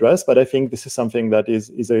be addressed. But I think this is something that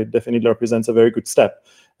definitely represents a very good step.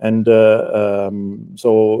 And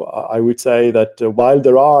so I would say that while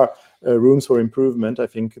there are rooms for improvement, I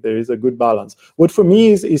think there is a good balance. What for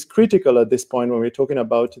me is critical at this point when we're talking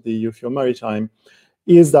about the EU Fuel Maritime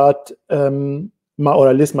is that or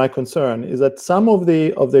at least my concern is that some of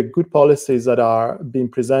the good policies that are being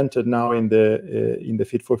presented now in the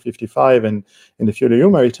Fit for 55 and in the Fuel EU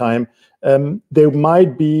Maritime, they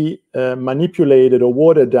might be manipulated or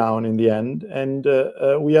watered down in the end. And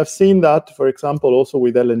we have seen that, for example, also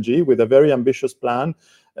with LNG, with a very ambitious plan.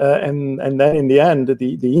 And then in the end,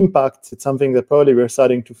 the impact, it's something that probably we're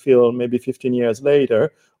starting to feel maybe 15 years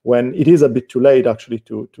later, when it is a bit too late actually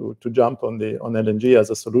to jump on LNG as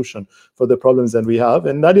a solution for the problems that we have.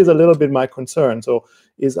 And that is a little bit my concern. So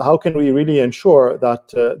is how can we really ensure that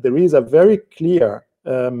there is a very clear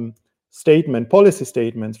policy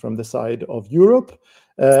statement from the side of Europe,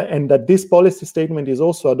 and that this policy statement is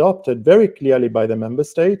also adopted very clearly by the member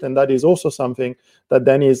state, and that is also something that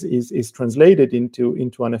then is translated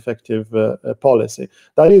into an effective policy.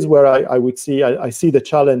 That is where I would see I see the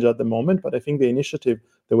challenge at the moment, but I think the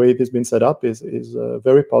the way it has been set up is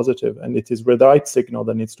very positive, and it is the right signal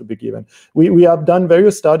that needs to be given. We have done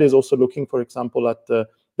various studies also looking, for example, at the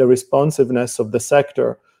responsiveness of the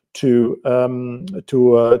sector to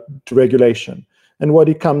regulation. And what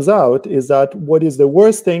it comes out is that what is the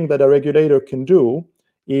worst thing that a regulator can do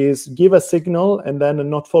is give a signal and then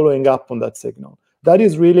not following up on that signal. That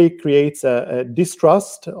is really creates a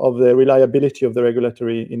distrust of the reliability of the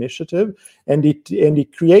regulatory initiative, and it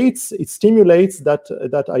stimulates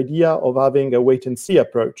that idea of having a wait and see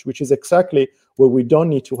approach, which is exactly what we don't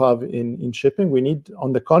need to have in shipping. We need,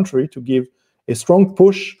 on the contrary, to give a strong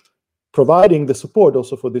push, providing the support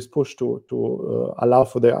also for this push to allow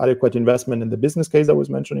for the adequate investment in the business case I was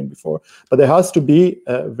mentioning before. But there has to be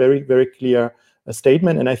a very, very clear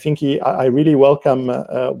statement, and I think I really welcome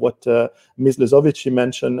what Ms. Lezovic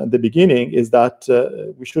mentioned at the beginning, is that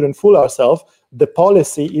we shouldn't fool ourselves. The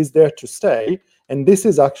policy is there to stay, and this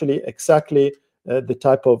is actually exactly the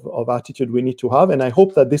type of attitude we need to have, and I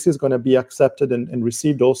hope that this is going to be accepted and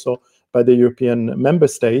received also by the European member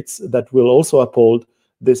states that will also uphold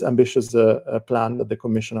this ambitious plan that the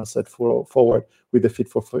Commission has set forward with the Fit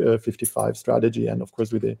for 55 strategy and, of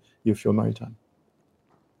course, with the EU Fuel Maritime.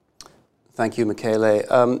 Thank you, Michele.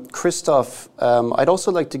 Christoph, I'd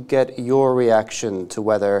also like to get your reaction to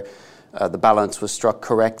whether the balance was struck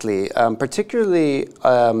correctly. Particularly,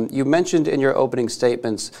 you mentioned in your opening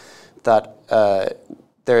statements that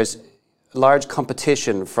there's large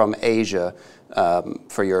competition from Asia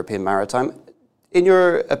for European maritime. In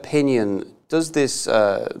your opinion, does this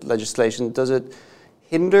legislation, does it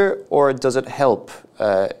hinder or does it help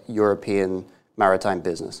European maritime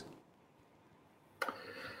business?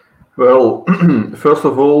 Well, first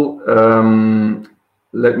of all,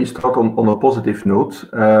 let me start on a positive note.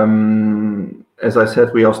 As I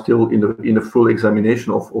said, we are still in the full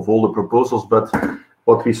examination of all the proposals, but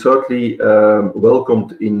what we certainly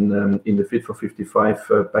welcomed in the Fit for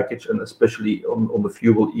 55 package, and especially on the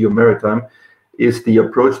fuel EU maritime, is the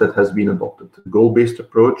approach that has been adopted. Goal-based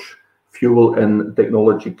approach, fuel and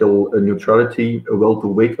technological neutrality, a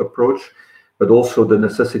well-to-wake approach, but also the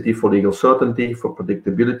necessity for legal certainty, for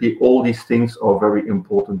predictability. All these things are very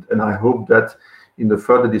important. And I hope that in the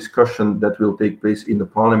further discussion that will take place in the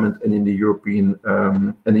Parliament and in the European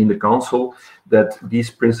and in the Council, that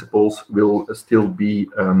these principles will still be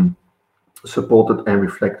supported and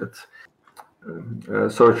reflected.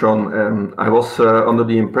 Sorry, Sean, I was under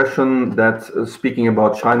the impression that speaking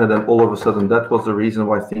about China, then all of a sudden that was the reason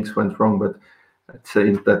why things went wrong, but I'd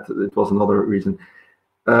say that it was another reason.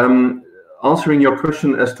 Answering your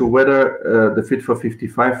question as to whether the Fit for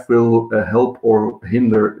 55 will help or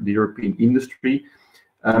hinder the European industry,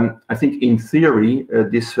 I think in theory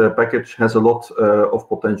this package has a lot of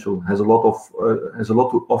potential, has a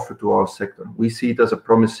lot to offer to our sector. We see it as a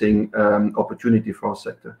promising opportunity for our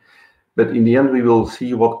sector. But in the end, we will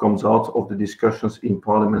see what comes out of the discussions in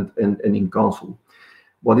Parliament and in Council.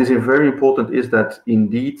 What is very important is that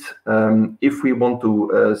indeed, if we want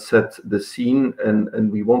to set the scene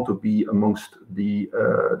and we want to be amongst the,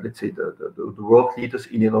 let's say, the world leaders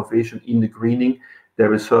in innovation, in the greening,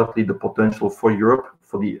 there is certainly the potential for Europe,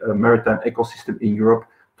 for the maritime ecosystem in Europe,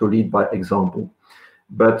 to lead by example.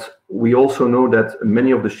 But we also know that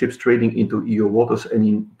many of the ships trading into EU waters and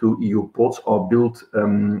into EU ports are built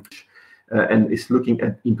and is looking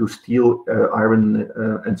into steel, iron,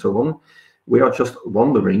 and so on. We are just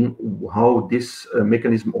wondering how this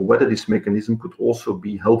mechanism, or whether this mechanism could also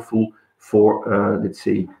be helpful for, let's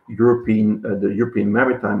say, the European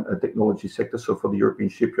maritime technology sector, so for the European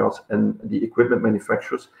shipyards and the equipment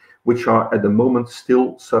manufacturers, which are at the moment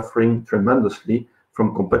still suffering tremendously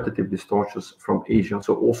from competitive distortions from Asia.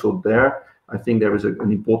 So also there, I think there is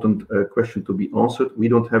an important question to be answered. We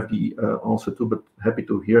don't have the answer to, but happy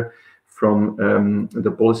to hear from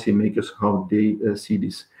the policymakers how they see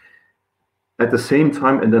this. At the same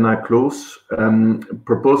time, and then I close,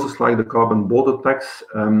 proposals like the carbon border tax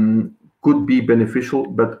could be beneficial,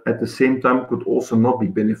 but at the same time could also not be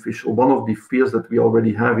beneficial. One of the fears that we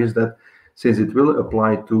already have is that since it will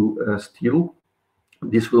apply to steel,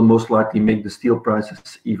 this will most likely make the steel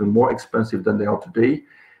prices even more expensive than they are today.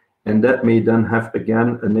 And that may then have,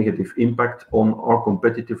 again, a negative impact on our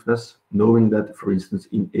competitiveness, knowing that, for instance,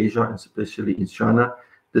 in Asia, and especially in China,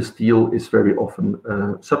 the steel is very often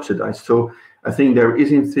subsidized. So I think there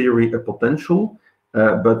is, in theory, a potential,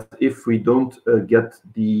 but if we don't get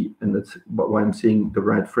the, and that's why I'm saying the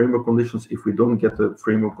right framework conditions, if we don't get the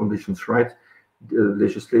framework conditions right, the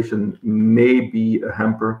legislation may be a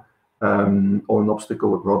hamper or an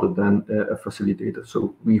obstacle rather than a facilitator.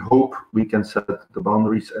 So we hope we can set the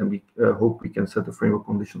boundaries, and we hope we can set the framework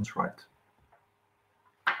conditions right.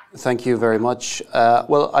 Thank you very much.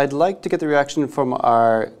 Well, I'd like to get the reaction from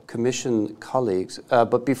our Commission colleagues,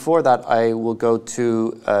 but before that, I will go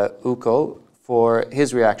to Uko for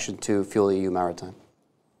his reaction to Fuel EU Maritime.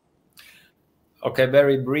 Okay,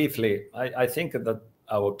 very briefly, I think that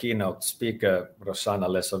our keynote speaker, Rossana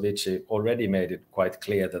Lesovici, already made it quite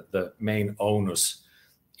clear that the main onus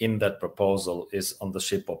in that proposal is on the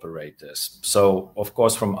ship operators. So, of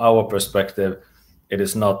course, from our perspective, it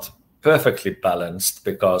is not perfectly balanced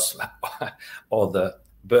because all the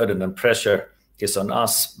burden and pressure is on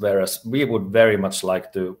us, whereas we would very much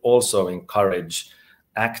like to also encourage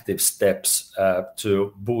active steps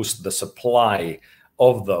to boost the supply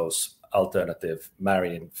of those alternative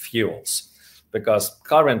marine fuels. Because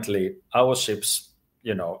currently our ships,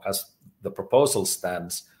 as the proposal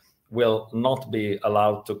stands, will not be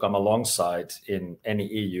allowed to come alongside in any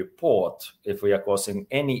EU port if we are causing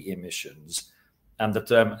any emissions. And the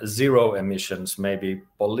term zero emissions may be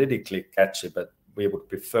politically catchy, but we would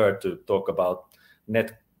prefer to talk about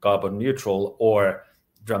net carbon neutral or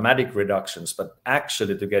dramatic reductions. But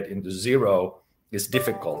actually to get into zero is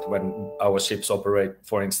difficult when our ships operate,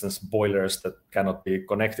 for instance, boilers that cannot be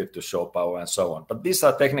connected to shore power and so on. But these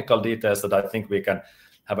are technical details that I think we can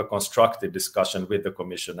have a constructive discussion with the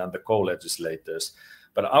Commission and the co-legislators.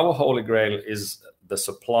 But our holy grail is the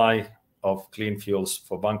supply of clean fuels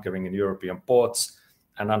for bunkering in European ports.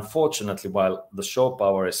 And unfortunately, while the shore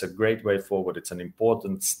power is a great way forward, it's an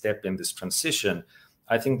important step in this transition,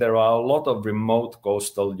 I think there are a lot of remote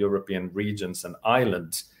coastal European regions and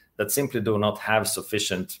islands that simply do not have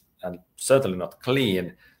sufficient and certainly not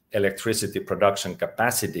clean electricity production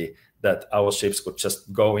capacity that our ships could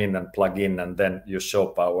just go in and plug in and then use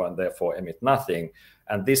shore power and therefore emit nothing.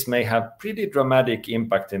 And this may have pretty dramatic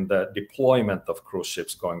impact in the deployment of cruise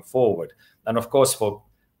ships going forward. And of course, for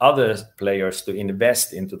other players to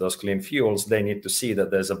invest into those clean fuels, they need to see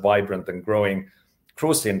that there's a vibrant and growing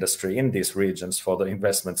cruise industry in these regions for the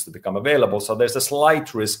investments to become available. So there's a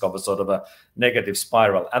slight risk of a sort of a negative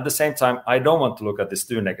spiral. At the same time, I don't want to look at this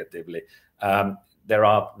too negatively. There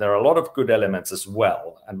are a lot of good elements as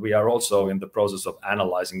well, and we are also in the process of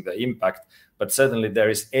analyzing the impact. But certainly there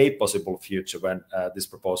is a possible future when this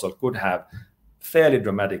proposal could have fairly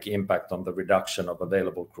dramatic impact on the reduction of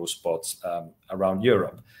available cruise ports around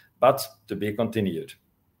Europe. But to be continued.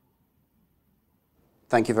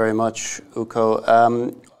 Thank you very much, Uko.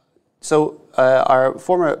 Our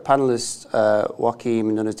former panelist,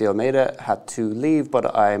 Joaquim Nunes de Almeida, had to leave,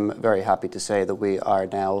 but I'm very happy to say that we are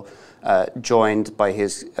now joined by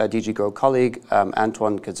his DG GROW colleague,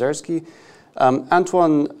 Antoine Kazerski.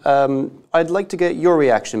 Antoine, I'd like to get your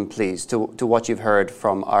reaction, please, to what you've heard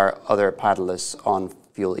from our other panelists on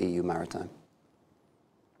Fuel EU Maritime.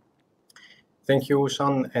 Thank you,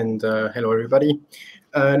 Sean, and hello, everybody.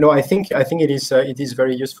 No, I think it is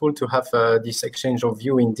very useful to have this exchange of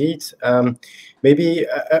view. Indeed, maybe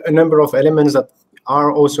a number of elements that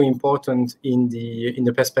are also important in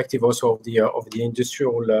the perspective also of the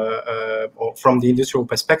industrial or from the industrial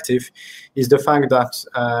perspective is the fact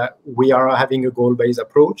that we are having a goal-based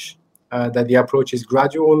approach, that the approach is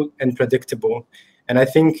gradual and predictable. And I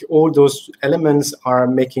think all those elements are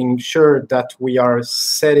making sure that we are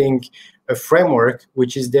setting a framework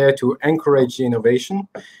which is there to encourage innovation,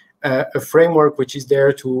 a framework which is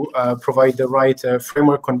there to provide the right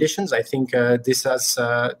framework conditions. I think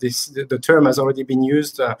the term has already been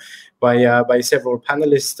used by several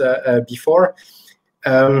panelists before.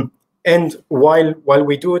 And while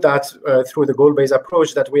we do that through the goal-based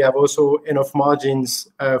approach, that we have also enough margins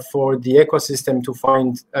for the ecosystem to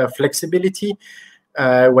find flexibility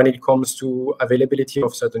when it comes to availability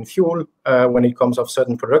of certain fuel, when it comes of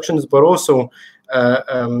certain productions, but also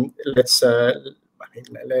let's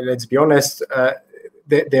be honest,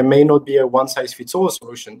 there may not be a one-size-fits-all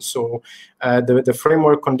solution. So the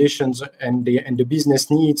framework conditions and the business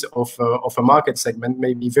needs of a market segment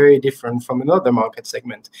may be very different from another market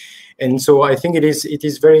segment. And so I think it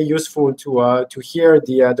is very useful to hear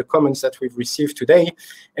the comments that we've received today,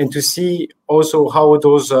 and to see also how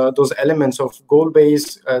those elements of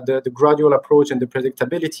goal-based, the gradual approach and the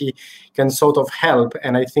predictability can sort of help.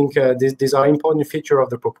 And I think these are important feature of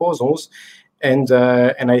the proposals. And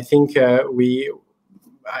I think I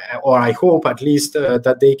hope at least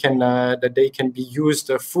that they can be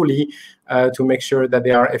used fully to make sure that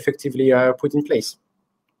they are effectively put in place.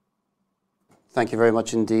 Thank you very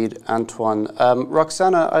much indeed, Antoine.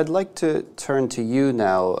 Roxana, I'd like to turn to you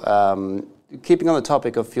now. Keeping on the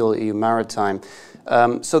topic of Fuel EU Maritime,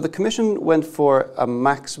 so the Commission went for a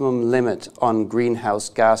maximum limit on greenhouse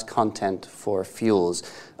gas content for fuels,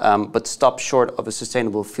 but stopped short of a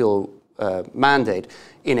sustainable fuel mandate.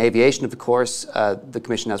 In aviation, of course, the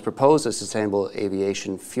Commission has proposed a sustainable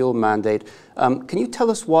aviation fuel mandate. Can you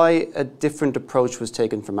tell us why a different approach was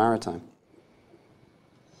taken for maritime?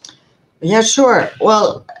 Yeah, sure.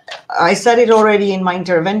 Well, I said it already in my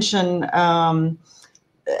intervention.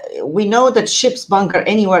 We know that ships bunker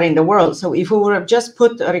anywhere in the world. So if we would have just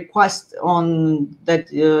put a request on that,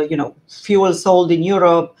 fuel sold in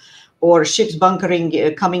Europe, or ships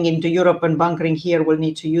bunkering, coming into Europe and bunkering here will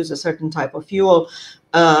need to use a certain type of fuel,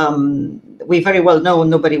 we very well know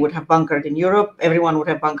nobody would have bunkered in Europe. Everyone would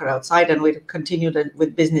have bunkered outside, and we'd continue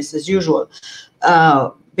with business as usual.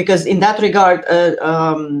 Because in that regard,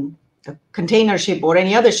 a container ship or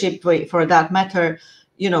any other ship, for that matter,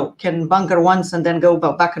 can bunker once and then go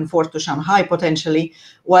back and forth to Shanghai potentially,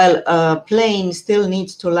 while a plane still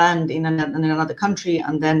needs to land in another country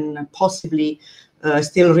and then possibly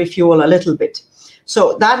still refuel a little bit.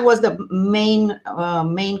 So that was the main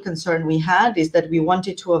concern we had, is that we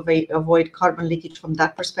wanted to avoid carbon leakage from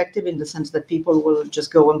that perspective, in the sense that people will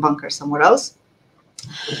just go and bunker somewhere else.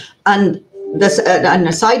 And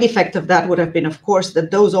a side effect of that would have been, of course,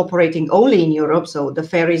 that those operating only in Europe, so the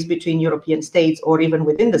ferries between European states or even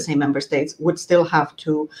within the same member states, would still have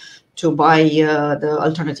to buy the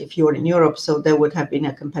alternative fuel in Europe. So there would have been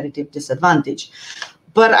a competitive disadvantage.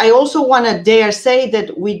 But I also want to dare say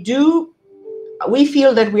that we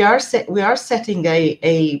feel that we are setting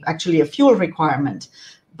actually a fuel requirement,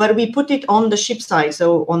 but we put it on the ship side,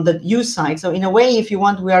 so on the use side. So in a way, if you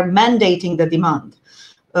want, we are mandating the demand.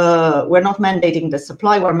 We're not mandating the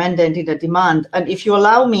supply, we're mandating the demand. And if you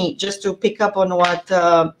allow me just to pick up on what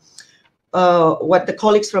the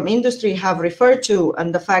colleagues from industry have referred to,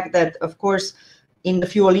 and the fact that, of course, in the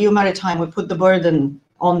FuelEU Maritime, we put the burden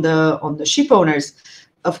on the ship owners.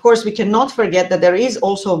 Of course, we cannot forget that there is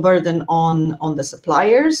also a burden on the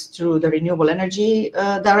suppliers through the Renewable Energy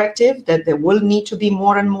Directive, that there will need to be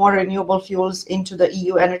more and more renewable fuels into the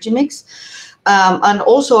EU energy mix. And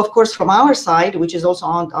also, of course, from our side, which is also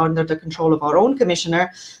under the control of our own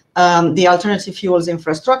commissioner, the alternative fuels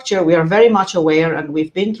infrastructure, we are very much aware, and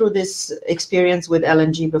we've been through this experience with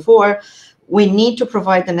LNG before. We need to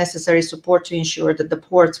provide the necessary support to ensure that the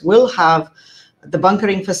ports will have the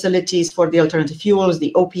bunkering facilities for the alternative fuels,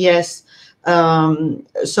 the OPS.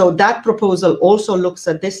 So that proposal also looks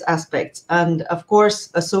at this aspect. And of course,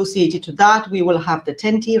 associated to that, we will have the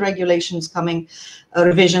TEN-T regulations coming, a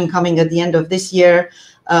revision coming at the end of this year.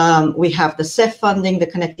 We have the CEF funding, the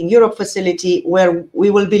Connecting Europe facility, where we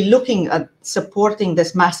will be looking at supporting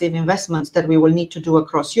this massive investments that we will need to do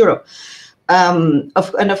across Europe. And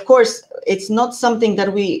of course, it's not something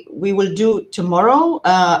that we will do tomorrow.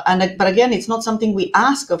 But again, it's not something we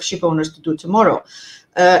ask of ship owners to do tomorrow.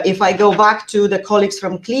 If I go back to the colleagues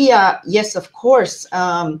from CLIA, yes, of course,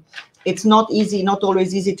 it's not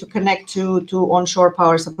always easy to connect to onshore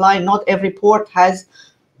power supply. Not every port has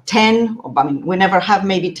 10, we never have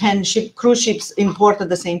maybe 10 cruise ships in port at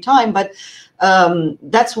the same time, but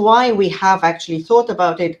that's why we have actually thought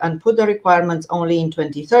about it and put the requirements only in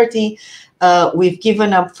 2030. We've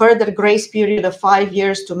given a further grace period of 5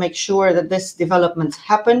 years to make sure that these developments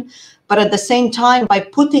happen. But at the same time, by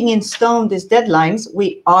putting in stone these deadlines,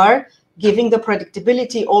 we are giving the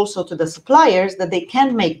predictability also to the suppliers that they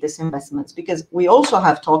can make these investments, because we also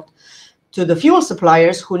have talked to the fuel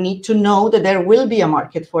suppliers who need to know that there will be a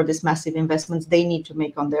market for these massive investments they need to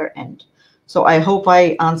make on their end. So I hope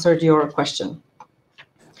I answered your question.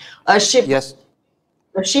 A ship, yes.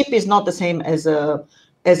 A ship is not the same as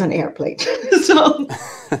an airplane. So.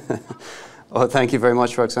 Oh, thank you very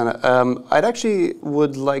much, Roxana. I'd actually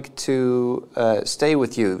would like to stay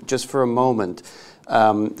with you just for a moment.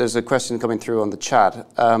 There's a question coming through on the chat.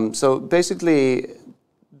 So basically,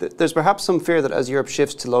 there's perhaps some fear that as Europe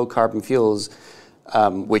shifts to low carbon fuels,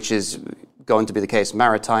 which is going to be the case,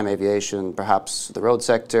 maritime, aviation, perhaps the road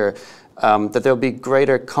sector, that there'll be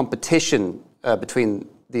greater competition between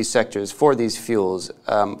these sectors for these fuels.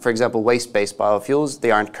 For example, waste-based biofuels,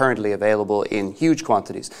 they aren't currently available in huge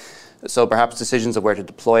quantities. So perhaps decisions of where to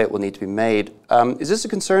deploy it will need to be made. Is this a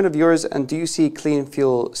concern of yours, and do you see clean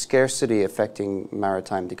fuel scarcity affecting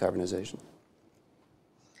maritime decarbonisation?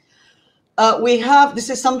 This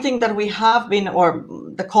is something that we have been, or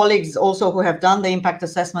the colleagues also who have done the impact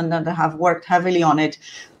assessment and have worked heavily on it,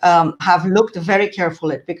 have looked very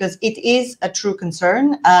carefully, because it is a true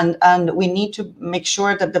concern, and we need to make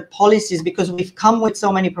sure that the policies, because we've come with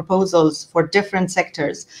so many proposals for different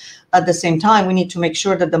sectors at the same time, we need to make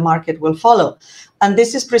sure that the market will follow. And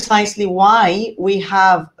this is precisely why we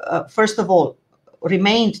have, first of all,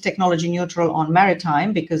 remained technology neutral on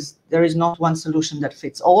maritime, because there is not one solution that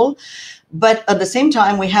fits all. But at the same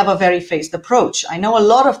time, we have a very phased approach. I know a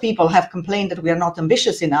lot of people have complained that we are not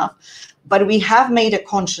ambitious enough, but we have made a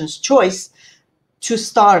conscious choice to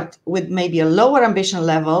start with maybe a lower ambition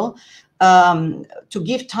level, to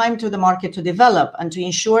give time to the market to develop and to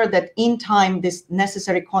ensure that in time these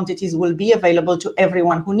necessary quantities will be available to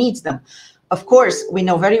everyone who needs them. Of course, we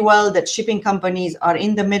know very well that shipping companies are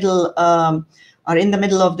in the middle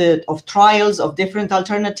of trials of different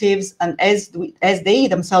alternatives, and as they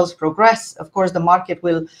themselves progress, of course, the market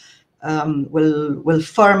will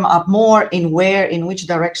firm up more in which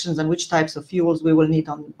directions and which types of fuels we will need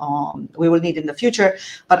in the future.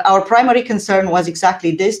 But our primary concern was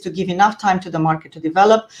exactly this: to give enough time to the market to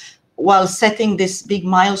develop, while setting this big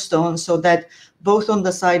milestone, so that both on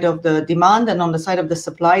the side of the demand and on the side of the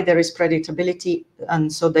supply, there is predictability,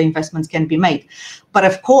 and so the investments can be made. But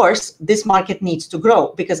of course, this market needs to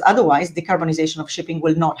grow, because otherwise decarbonization of shipping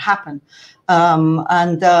will not happen.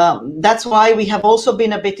 That's why we have also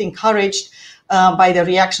been a bit encouraged by the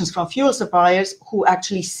reactions from fuel suppliers, who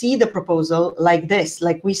actually see the proposal like this,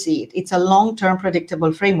 like we see it. It's a long-term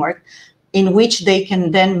predictable framework in which they can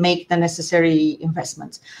then make the necessary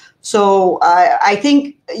investments. So I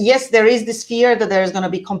think, yes, there is this fear that there is going to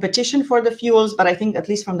be competition for the fuels, but I think at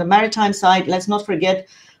least from the maritime side, let's not forget,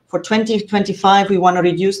 for 2025, we want to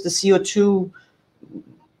reduce the CO2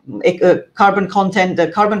 carbon content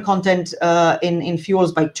in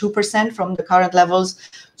fuels by 2% from the current levels.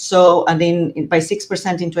 So, and then by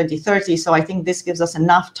 6% in 2030. So I think this gives us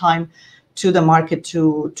enough time to the market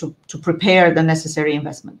to prepare the necessary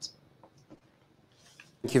investments.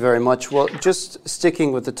 Thank you very much. Well, just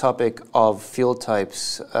sticking with the topic of fuel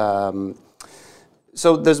types,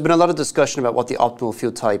 so there's been a lot of discussion about what the optimal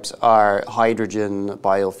fuel types are: hydrogen,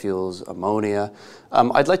 biofuels, ammonia.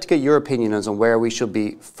 I'd like to get your opinion on where we should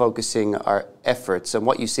be focusing our efforts and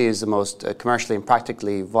what you see as the most commercially and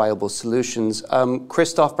practically viable solutions.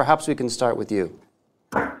 Christoph, perhaps we can start with you.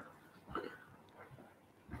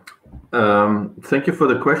 Thank you for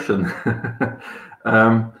the question.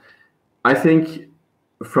 I think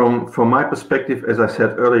from my perspective, as I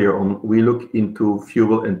said earlier on, we look into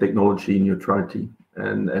fuel and technology neutrality.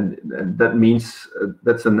 And that means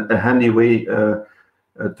that's a handy way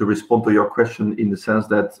to respond to your question, in the sense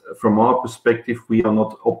that from our perspective, we are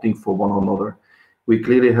not opting for one or another. We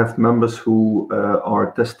clearly have members who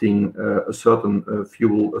are testing a certain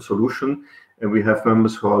fuel solution, and we have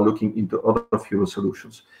members who are looking into other fuel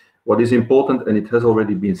solutions. What is important, and it has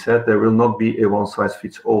already been said, there will not be a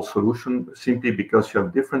one-size-fits-all solution, simply because you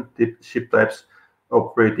have different ship types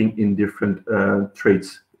operating in different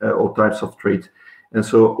trades or types of trade. And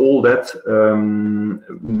so all that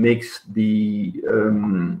makes the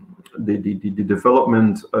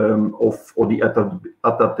development or the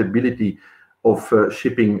adaptability of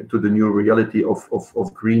shipping to the new reality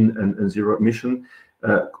of green and zero emission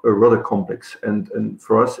rather complex. And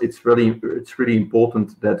for us, it's really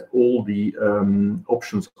important that all the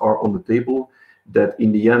options are on the table, that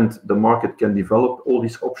in the end the market can develop all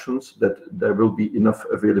these options, that there will be enough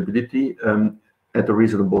availability at a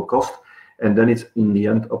reasonable cost, and then it's in the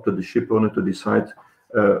end up to the ship owner to decide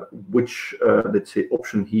which let's say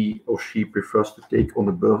option he or she prefers to take on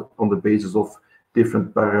the basis of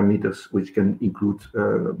different parameters, which can include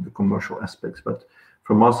the commercial aspects. But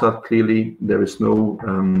from our side, clearly there is no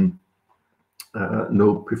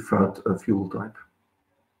preferred fuel type.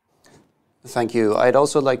 Thank you. I'd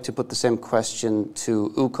also like to put the same question to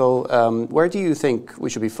Uko. Where do you think we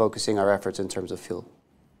should be focusing our efforts in terms of fuel?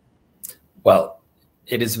 Well,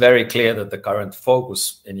 it is very clear that the current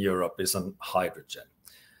focus in Europe is on hydrogen.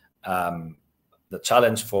 The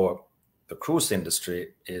challenge for the cruise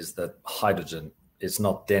industry is that hydrogen is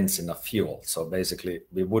not dense enough fuel. So basically,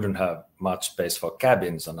 we wouldn't have much space for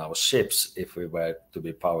cabins on our ships if we were to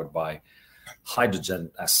be powered by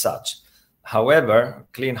hydrogen as such. However,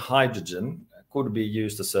 clean hydrogen could be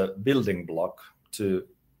used as a building block to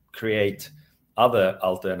create other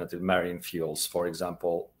alternative marine fuels, for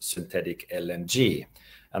example, synthetic LNG.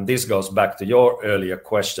 And this goes back to your earlier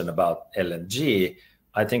question about LNG.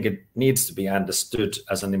 I think it needs to be understood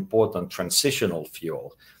as an important transitional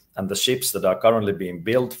fuel. And the ships that are currently being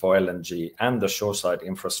built for LNG and the shoreside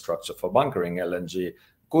infrastructure for bunkering LNG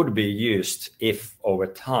could be used if over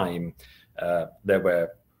time there were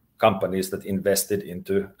companies that invested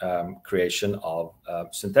into creation of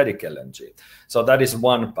synthetic LNG. So that is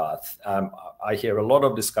one path. I hear a lot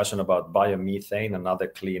of discussion about biomethane and other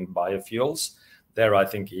clean biofuels. There, I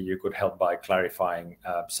think you could help by clarifying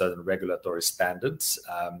certain regulatory standards.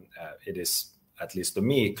 It is at least to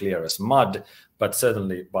me, clear as mud, but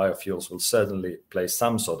certainly biofuels will certainly play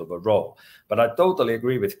some sort of a role. But I totally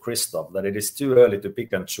agree with Christoph that it is too early to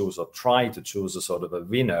pick and choose or try to choose a sort of a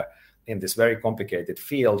winner in this very complicated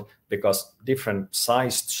field, because different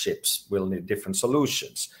sized ships will need different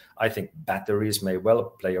solutions. I think batteries may well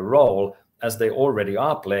play a role, as they already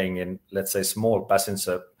are playing in, let's say, small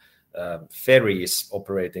passenger ferries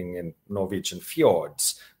operating in Norwegian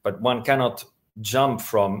fjords. But one cannot jump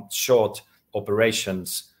from short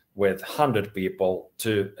operations with 100 people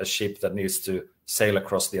to a ship that needs to sail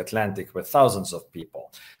across the Atlantic with thousands of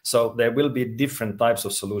people. So there will be different types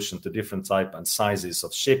of solution to different type and sizes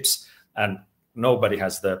of ships, and nobody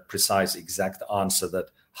has the precise exact answer that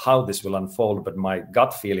how this will unfold. But my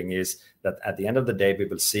gut feeling is that at the end of the day, we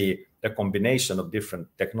will see a combination of different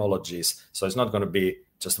technologies. So it's not going to be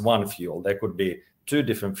just one fuel. There could be two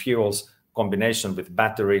different fuels, combination with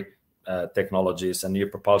battery technologies and new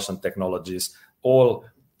propulsion technologies, all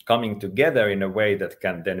coming together in a way that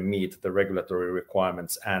can then meet the regulatory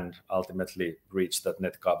requirements and ultimately reach that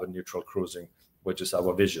net carbon neutral cruising, which is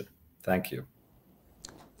our vision. Thank you.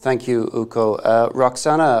 Thank you, Ukko.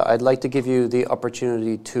 Roxana, I'd like to give you the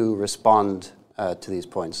opportunity to respond to these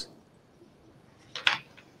points.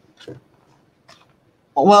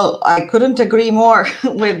 Well, I couldn't agree more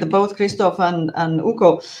with both Christoph and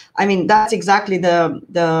Ukko. I mean, that's exactly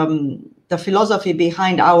the philosophy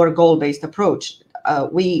behind our goal-based approach.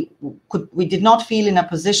 We did not feel in a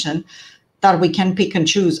position that we can pick and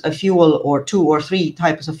choose a fuel or two or three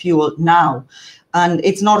types of fuel now. And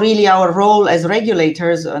it's not really our role as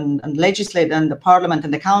regulators and legislators and the Parliament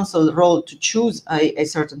and the Council role to choose a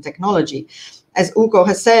certain technology. As Ukko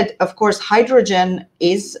has said, of course, hydrogen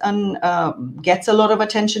is gets a lot of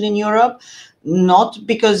attention in Europe, not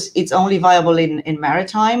because it's only viable in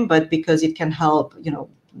maritime, but because it can help,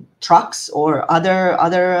 trucks or other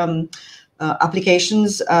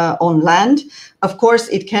applications on land. Of course,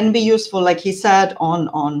 it can be useful, like he said,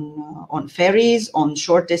 on ferries, on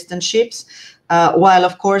short distance ships. While,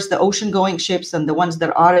 of course, the ocean-going ships and the ones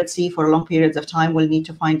that are at sea for long periods of time will need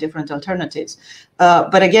to find different alternatives.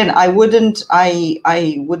 But again, I would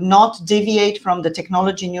not deviate from the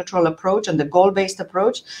technology-neutral approach and the goal-based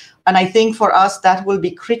approach. And I think for us, that will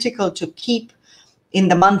be critical to keep in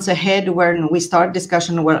the months ahead when we start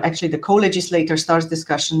discussion, where actually the co-legislator starts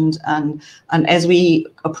discussions, and as we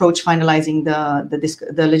approach finalizing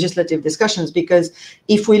the legislative discussions. Because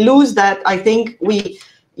if we lose that, I think we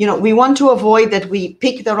want to avoid that we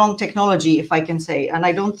pick the wrong technology, if I can say. And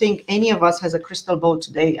I don't think any of us has a crystal ball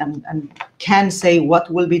today and can say what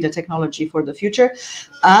will be the technology for the future.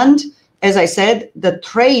 And as I said, the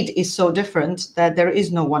trade is so different that there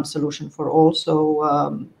is no one solution for all.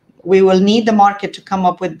 So we will need the market to come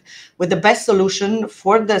up with the best solution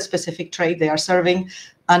for the specific trade they are serving.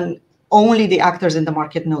 And only the actors in the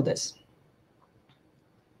market know this.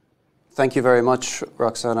 Thank you very much,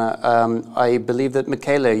 Roxana. I believe that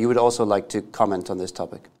Michele, you would also like to comment on this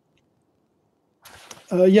topic.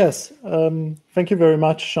 Yes, thank you very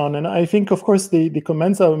much, Sean. And I think, of course, the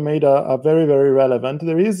comments I've made are very, very relevant.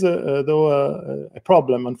 There is, though, a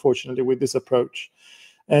problem, unfortunately, with this approach.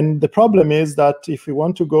 And the problem is that if we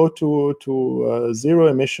want to go to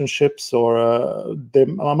zero-emission ships, or the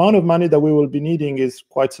amount of money that we will be needing is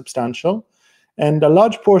quite substantial. And a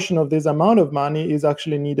large portion of this amount of money is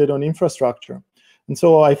actually needed on infrastructure. And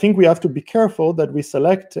so I think we have to be careful that we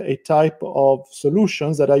select a type of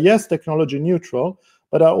solutions that are, yes, technology neutral,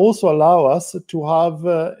 but also allow us to have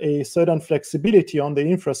a certain flexibility on the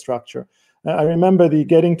infrastructure. I remember the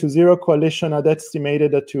Getting to Zero Coalition had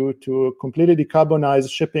estimated that to completely decarbonize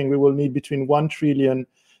shipping, we will need between $1 trillion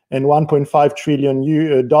and $1.5 trillion,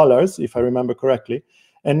 if I remember correctly.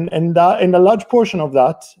 And a large portion of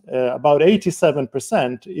that, about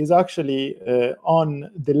 87%, is actually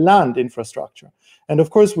on the land infrastructure. And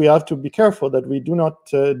of course, we have to be careful that we do not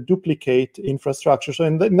duplicate infrastructure. So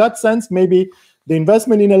in that sense, maybe the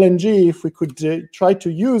investment in LNG, if we could try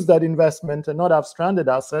to use that investment and not have stranded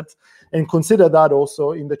assets, and consider that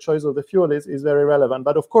also in the choice of the fuel is very relevant.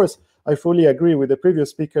 But of course, I fully agree with the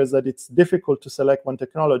previous speakers that it's difficult to select one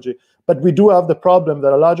technology. But we do have the problem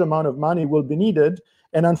that a large amount of money will be needed.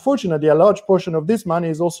 And unfortunately, a large portion of this money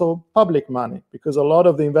is also public money, because a lot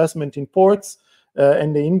of the investment in ports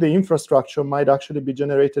and in the infrastructure might actually be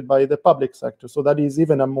generated by the public sector. So that is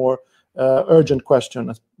even a more urgent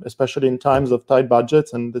question, especially in times of tight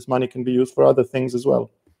budgets, and this money can be used for other things as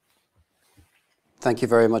well. Thank you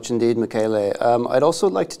very much indeed, Michele. I'd also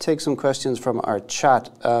like to take some questions from our chat.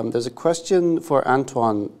 There's a question for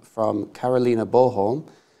Antoine from Carolina Boholm.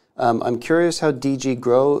 I'm curious how DG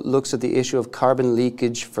GROW looks at the issue of carbon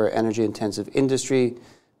leakage for energy-intensive industry.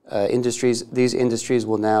 industries. These industries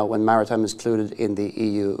will now, when maritime is included in the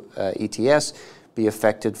EU ETS, be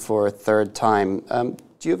affected for a third time.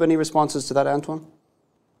 Do you have any responses to that, Antoine?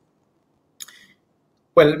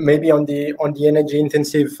 Well, maybe on the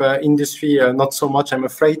energy-intensive industry, not so much, I'm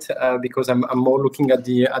afraid, because I'm more looking at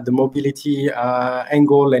the mobility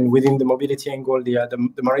angle, and within the mobility angle,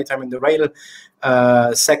 the maritime and the rail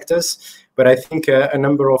sectors. But I think a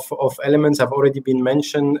number of elements have already been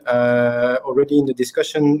mentioned already in the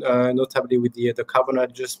discussion, notably with the carbon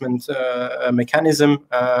adjustment mechanism,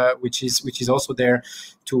 which is also there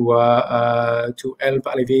to help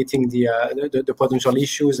alleviating the potential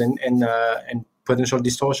issues and potential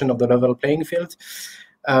distortion of the level playing field.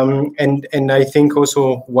 And I think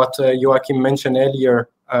also what Joachim mentioned earlier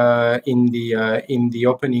in the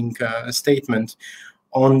opening statement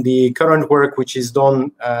on the current work which is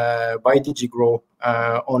done by DG GROW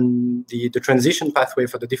on the transition pathway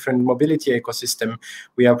for the different mobility ecosystem.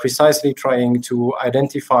 We are precisely trying to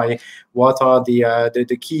identify what are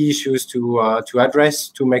the key issues to address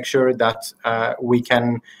to make sure that we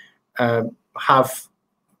can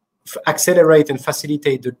accelerate and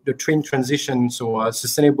facilitate the twin transition, so a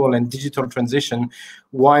sustainable and digital transition,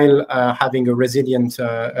 while having a resilient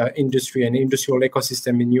industry and industrial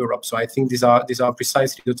ecosystem in Europe. So I think these are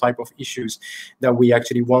precisely the type of issues that we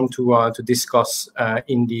actually want to discuss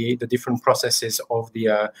in the different processes of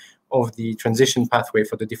the transition pathway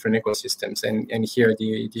for the different ecosystems. And here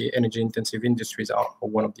the energy intensive industries are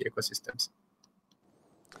one of the ecosystems.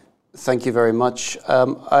 Thank you very much.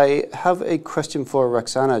 I have a question for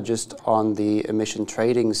Roxana just on the emission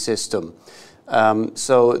trading system.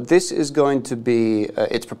 So this is going to be,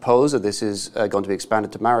 it's proposed that this is going to be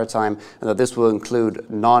expanded to maritime and that this will include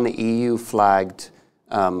non-EU flagged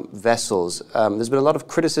vessels. There's been a lot of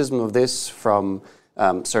criticism of this from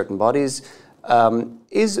certain bodies.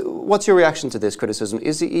 What's your reaction to this criticism?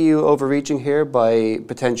 Is the EU overreaching here by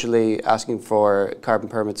potentially asking for carbon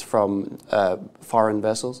permits from foreign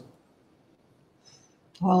vessels?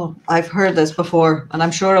 Well, I've heard this before, and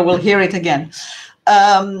I'm sure I will hear it again.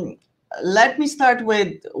 Let me start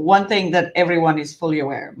with one thing that everyone is fully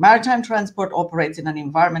aware. Maritime transport operates in an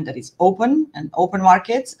environment that is open and open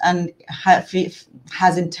markets and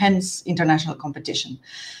has intense international competition.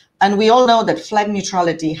 And we all know that flag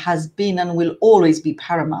neutrality has been and will always be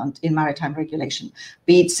paramount in maritime regulation,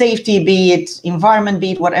 be it safety, be it environment,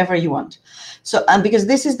 be it whatever you want. So, and because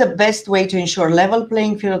this is the best way to ensure level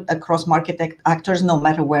playing field across market actors, no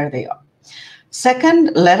matter where they are.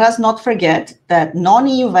 Second, let us not forget that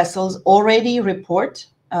non-EU vessels already report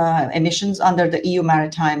emissions under the EU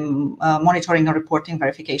Maritime Monitoring and Reporting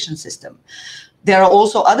Verification System. There are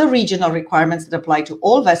also other regional requirements that apply to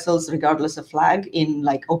all vessels, regardless of flag, in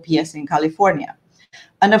like OPS in California.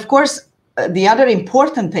 And of course, the other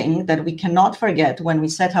important thing that we cannot forget when we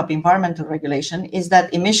set up environmental regulation is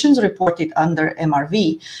that emissions reported under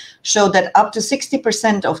MRV show that up to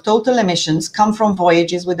 60% of total emissions come from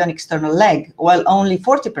voyages with an external leg, while only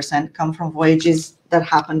 40% come from voyages that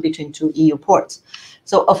happen between two EU ports.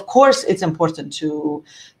 So of course, it's important to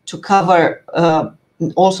cover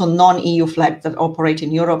also non-EU flags that operate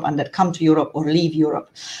in Europe and that come to Europe or leave Europe.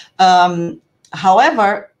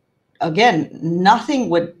 However, again, nothing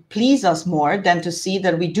would please us more than to see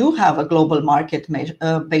that we do have a global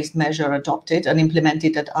market-based measure adopted and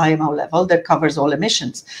implemented at IMO level that covers all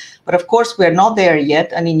emissions. But of course, we're not there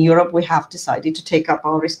yet. And in Europe, we have decided to take up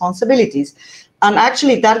our responsibilities. And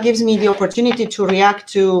actually, that gives me the opportunity to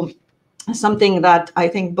react to something that I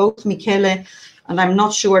think both Michele, and I'm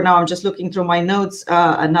not sure now, I'm just looking through my notes,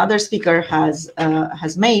 another speaker has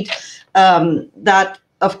made, that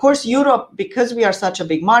of course, Europe, because we are such a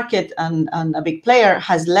big market and a big player,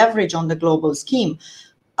 has leverage on the global scheme.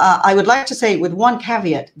 I would like to say with one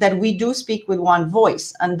caveat that we do speak with one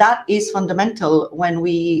voice, and that is fundamental when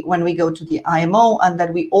we go to the IMO, and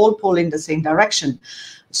that we all pull in the same direction.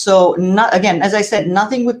 So again, as I said,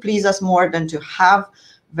 nothing would please us more than to have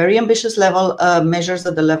very ambitious level measures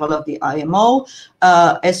at the level of the IMO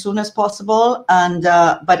as soon as possible. And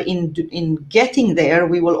but in getting there,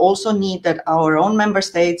 we will also need that our own member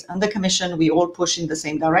states and the Commission, we all push in the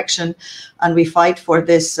same direction, and we fight for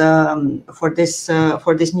this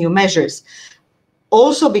new measures.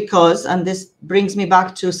 Also because, and this brings me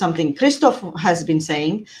back to something Christoph has been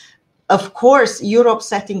saying, of course, Europe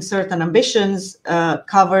setting certain ambitions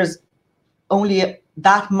covers only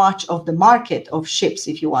that much of the market of ships,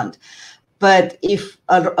 if you want. But if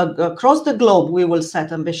across the globe we will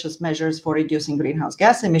set ambitious measures for reducing greenhouse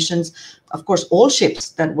gas emissions, of course, all ships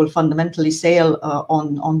that will fundamentally sail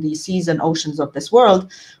on the seas and oceans of this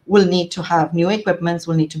world will need to have new equipments,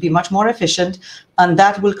 will need to be much more efficient, and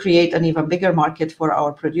that will create an even bigger market for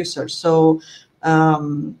our producers. So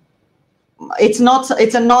it's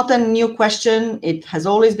not a new question. It has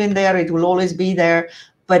always been there. It will always be there.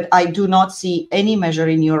 But I do not see any measure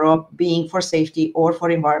in Europe being for safety or for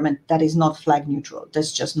environment that is not flag neutral.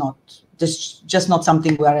 That's just not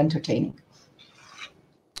something we are entertaining.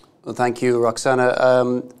 Well, thank you,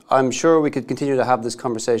 Roxana. I'm sure we could continue to have this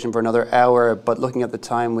conversation for another hour, but looking at the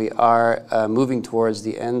time, we are moving towards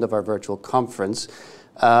the end of our virtual conference.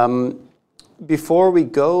 Before we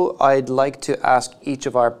go, I'd like to ask each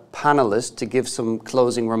of our panelists to give some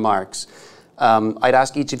closing remarks. I'd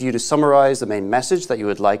ask each of you to summarize the main message that you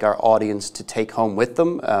would like our audience to take home with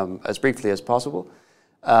them as briefly as possible.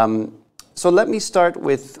 So let me start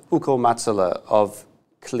with Uko Matsala of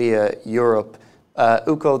CLIA Europe.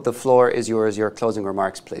 Uko, the floor is yours. Your closing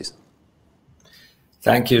remarks, please.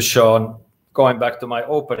 Thank you, Sean. Going back to my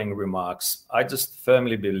opening remarks, I just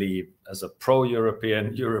firmly believe, as a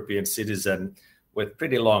pro-European European citizen with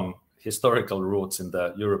pretty long historical roots in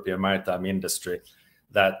the European maritime industry,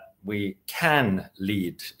 that we can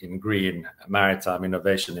lead in green maritime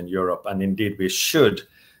innovation in Europe. And indeed, we should,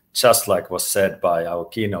 just like was said by our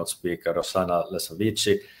keynote speaker, Rossana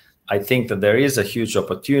Lesovici. I think that there is a huge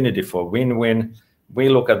opportunity for win-win. We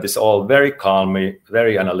look at this all very calmly,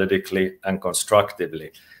 very analytically, and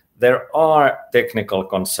constructively. There are technical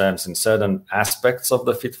concerns in certain aspects of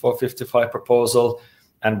the Fit for 55 proposal,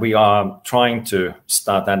 and we are trying to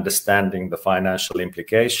start understanding the financial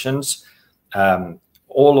implications.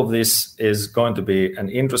 All of this is going to be an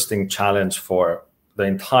interesting challenge for the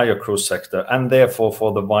entire cruise sector and therefore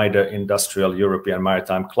for the wider industrial European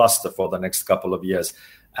maritime cluster for the next couple of years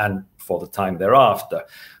and for the time thereafter.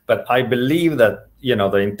 But I believe that,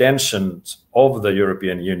 the intentions of the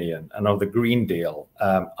European Union and of the Green Deal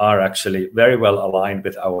are actually very well aligned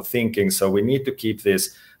with our thinking. So we need to keep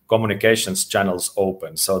these communications channels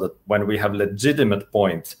open so that when we have legitimate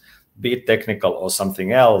point, be it technical or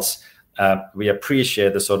something else, we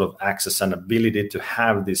appreciate the sort of access and ability to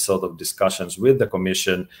have these sort of discussions with the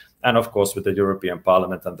Commission and, of course, with the European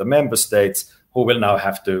Parliament and the member states, who will now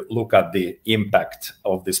have to look at the impact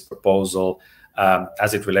of this proposal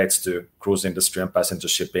as it relates to cruise industry and passenger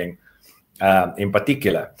shipping in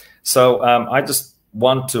particular. So I just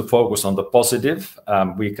want to focus on the positive.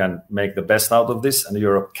 We can make the best out of this, and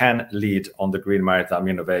Europe can lead on the green maritime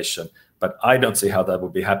innovation. But I don't see how that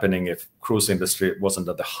would be happening if cruise industry wasn't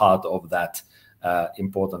at the heart of that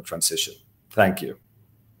important transition. Thank you.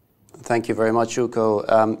 Thank you very much,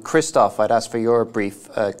 Uko. Christoph, I'd ask for your brief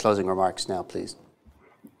closing remarks now, please.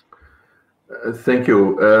 Thank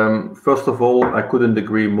you. First of all, I couldn't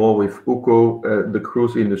agree more with Uko. The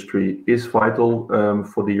cruise industry is vital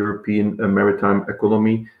for the European maritime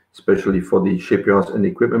economy, especially for the shipyards and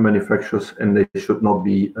equipment manufacturers, and they should not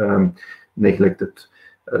be neglected.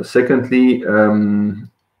 Secondly,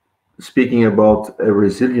 speaking about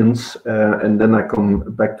resilience, and then I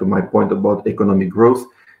come back to my point about economic growth,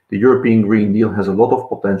 the European Green Deal has a lot of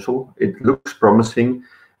potential. It looks promising,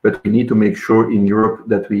 but we need to make sure in Europe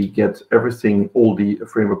that we get everything, all the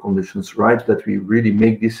framework conditions right, that we really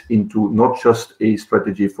make this into not just a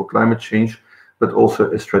strategy for climate change, but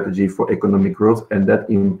also a strategy for economic growth, and that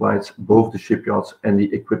implies both the shipyards and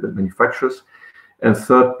the equipment manufacturers. And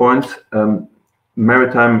third point,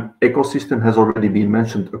 maritime ecosystem has already been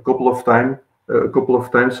mentioned a couple of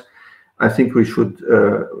times. I think we should,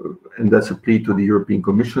 and that's a plea to the European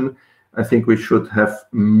Commission, I think we should have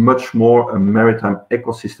much more a maritime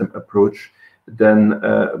ecosystem approach than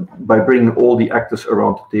by bringing all the actors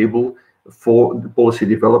around the table for the policy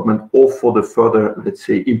development or for the further, let's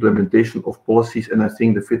say, implementation of policies. And I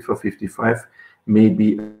think the Fit for 55 may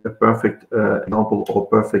be a perfect example or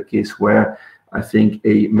perfect case where I think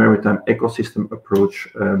a maritime ecosystem approach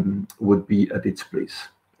would be at its place.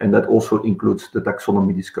 And that also includes the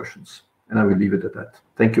taxonomy discussions. And I will leave it at that.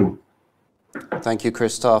 Thank you. Thank you,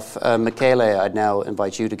 Christoph. Michele, I'd now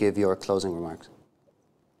invite you to give your closing remarks.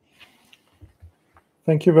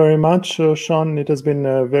 Thank you very much, Sean. It has been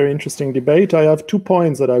a very interesting debate. I have 2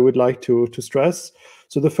 points that I would like to stress.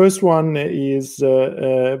 So the first one is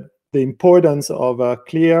the importance of a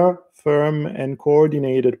clear, firm, and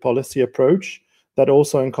coordinated policy approach that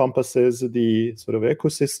also encompasses the sort of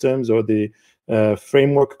ecosystems or the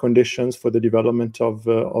framework conditions for the development of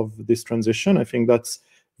this transition. I think that's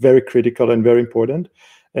very critical and very important.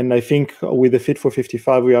 And I think with the Fit for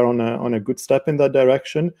 55, we are on a good step in that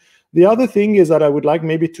direction. The other thing is that I would like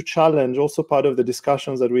maybe to challenge, also part of the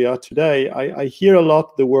discussions that we are today. I hear a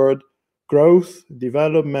lot the word growth,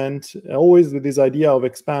 development, always with this idea of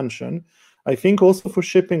expansion. I think also for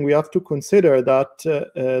shipping, we have to consider that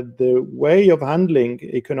the way of handling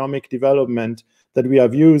economic development that we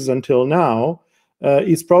have used until now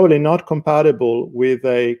is probably not compatible with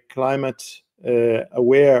a climate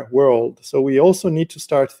aware world. So we also need to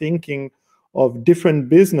start thinking of different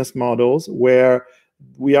business models where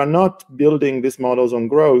we are not building these models on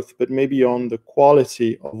growth, but maybe on the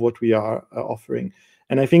quality of what we are offering.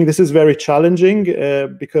 And I think this is very challenging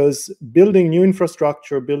because building new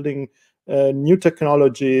infrastructure, building new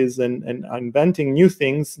technologies and inventing new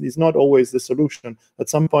things is not always the solution. At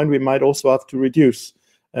some point, we might also have to reduce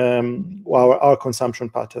our consumption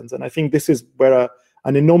patterns. And I think this is where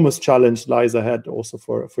an enormous challenge lies ahead also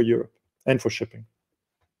for Europe and for shipping.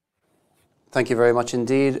 Thank you very much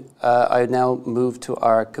indeed. I now move to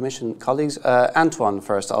our Commission colleagues. Antoine,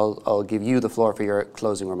 first, I'll give you the floor for your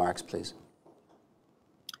closing remarks, please.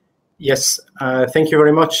 Yes, thank you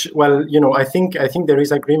very much. Well, I think there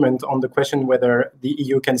is agreement on the question whether the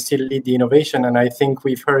EU can still lead the innovation, and I think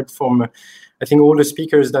we've heard from, all the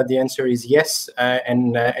speakers that the answer is yes,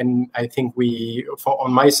 and I think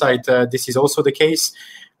on my side, this is also the case.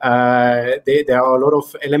 There are a lot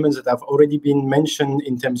of elements that have already been mentioned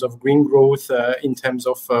in terms of green growth, in terms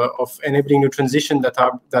of enabling the transition that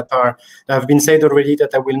have been said already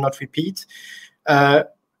that I will not repeat.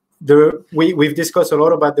 We've discussed a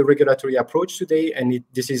lot about the regulatory approach today, and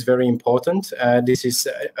this is very important. This is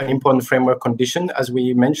an important framework condition, as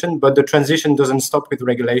we mentioned, but the transition doesn't stop with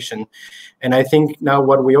regulation. And I think now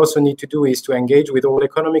what we also need to do is to engage with all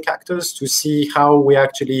economic actors to see how we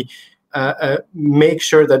actually make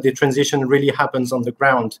sure that the transition really happens on the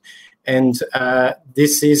ground. And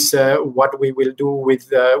this is what we will do with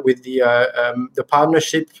the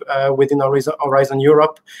partnership within Horizon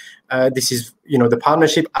Europe. This is, the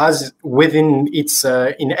partnership as within its,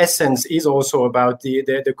 in essence, is also about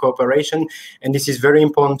the cooperation. And this is very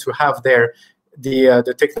important to have there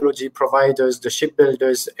the technology providers, the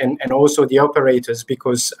shipbuilders, and also the operators,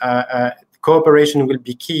 because cooperation will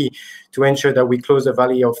be key to ensure that we close the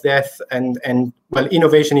valley of death. And well,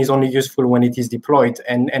 innovation is only useful when it is deployed.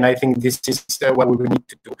 And I think this is what we will need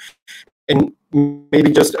to do. And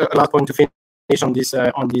maybe just a last point to finish on this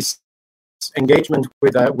engagement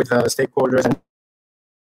with stakeholders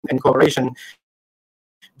and cooperation.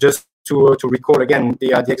 Just to recall again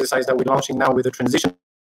the exercise that we're launching now with the transition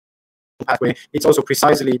pathway. It's also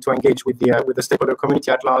precisely to engage with the stakeholder community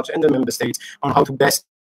at large and the member states on how to best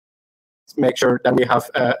make sure that we have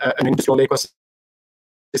an industrial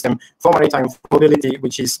ecosystem for maritime mobility,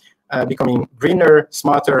 which is becoming greener,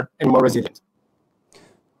 smarter, and more resilient.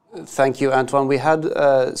 Thank you, Antoine. We had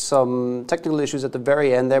some technical issues at the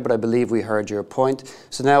very end there, but I believe we heard your point.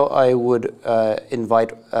 So now I would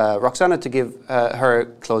invite Roxana to give her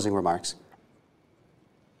closing remarks.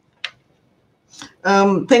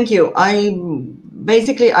 Thank you.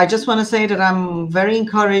 I just want to say that I'm very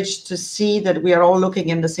encouraged to see that we are all looking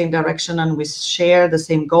in the same direction and we share the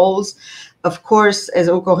same goals. Of course, as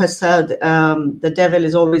Ugo has said, the devil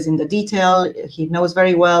is always in the detail. He knows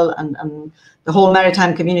very well, and the whole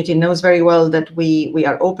maritime community knows very well that we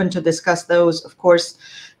are open to discuss those. Of course,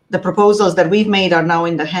 the proposals that we've made are now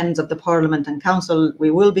in the hands of the Parliament and Council.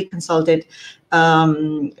 We will be consulted.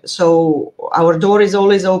 So our door is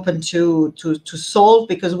always open to solve,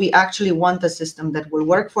 because we actually want a system that will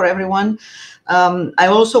work for everyone. I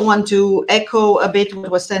also want to echo a bit what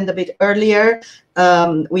was said a bit earlier.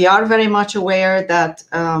 We are very much aware that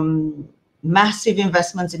massive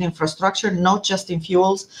investments in infrastructure, not just in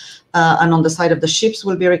fuels, and on the side of the ships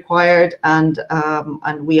will be required, and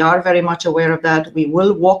we are very much aware of that. We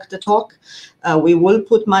will walk the talk. We will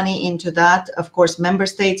put money into that. Of course, member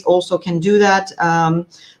states also can do that.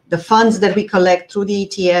 The funds that we collect through the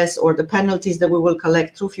ETS or the penalties that we will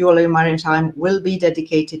collect through Fuel and Maritime will be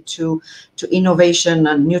dedicated to innovation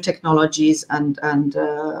and new technologies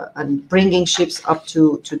and bringing ships up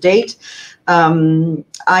to date.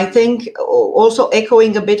 I think also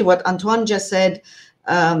echoing a bit what Antoine just said,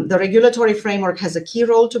 the regulatory framework has a key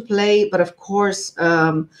role to play, but of course,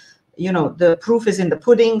 the proof is in the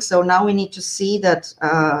pudding. So now we need to see that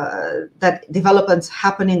that developments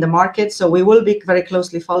happen in the market. So we will be very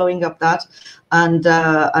closely following up that, and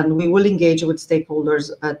we will engage with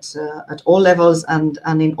stakeholders at all levels and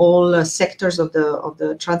in all sectors of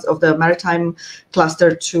the maritime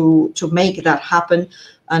cluster to make that happen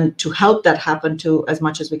and to help that happen to as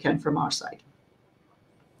much as we can from our side.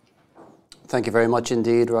 Thank you very much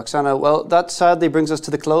indeed, Roxana. Well, that sadly brings us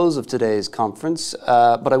to the close of today's conference,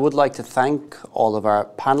 but I would like to thank all of our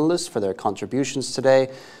panellists for their contributions today.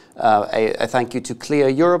 I thank you to CLIA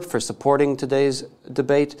Europe for supporting today's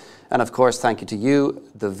debate, and of course thank you to you,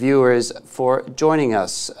 the viewers, for joining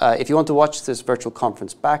us. If you want to watch this virtual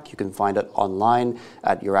conference back, you can find it online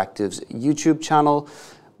at Euractiv's YouTube channel.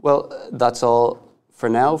 Well, that's all for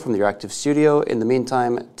now from the Euractiv studio. In the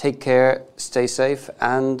meantime, take care, stay safe,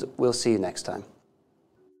 and we'll see you next time.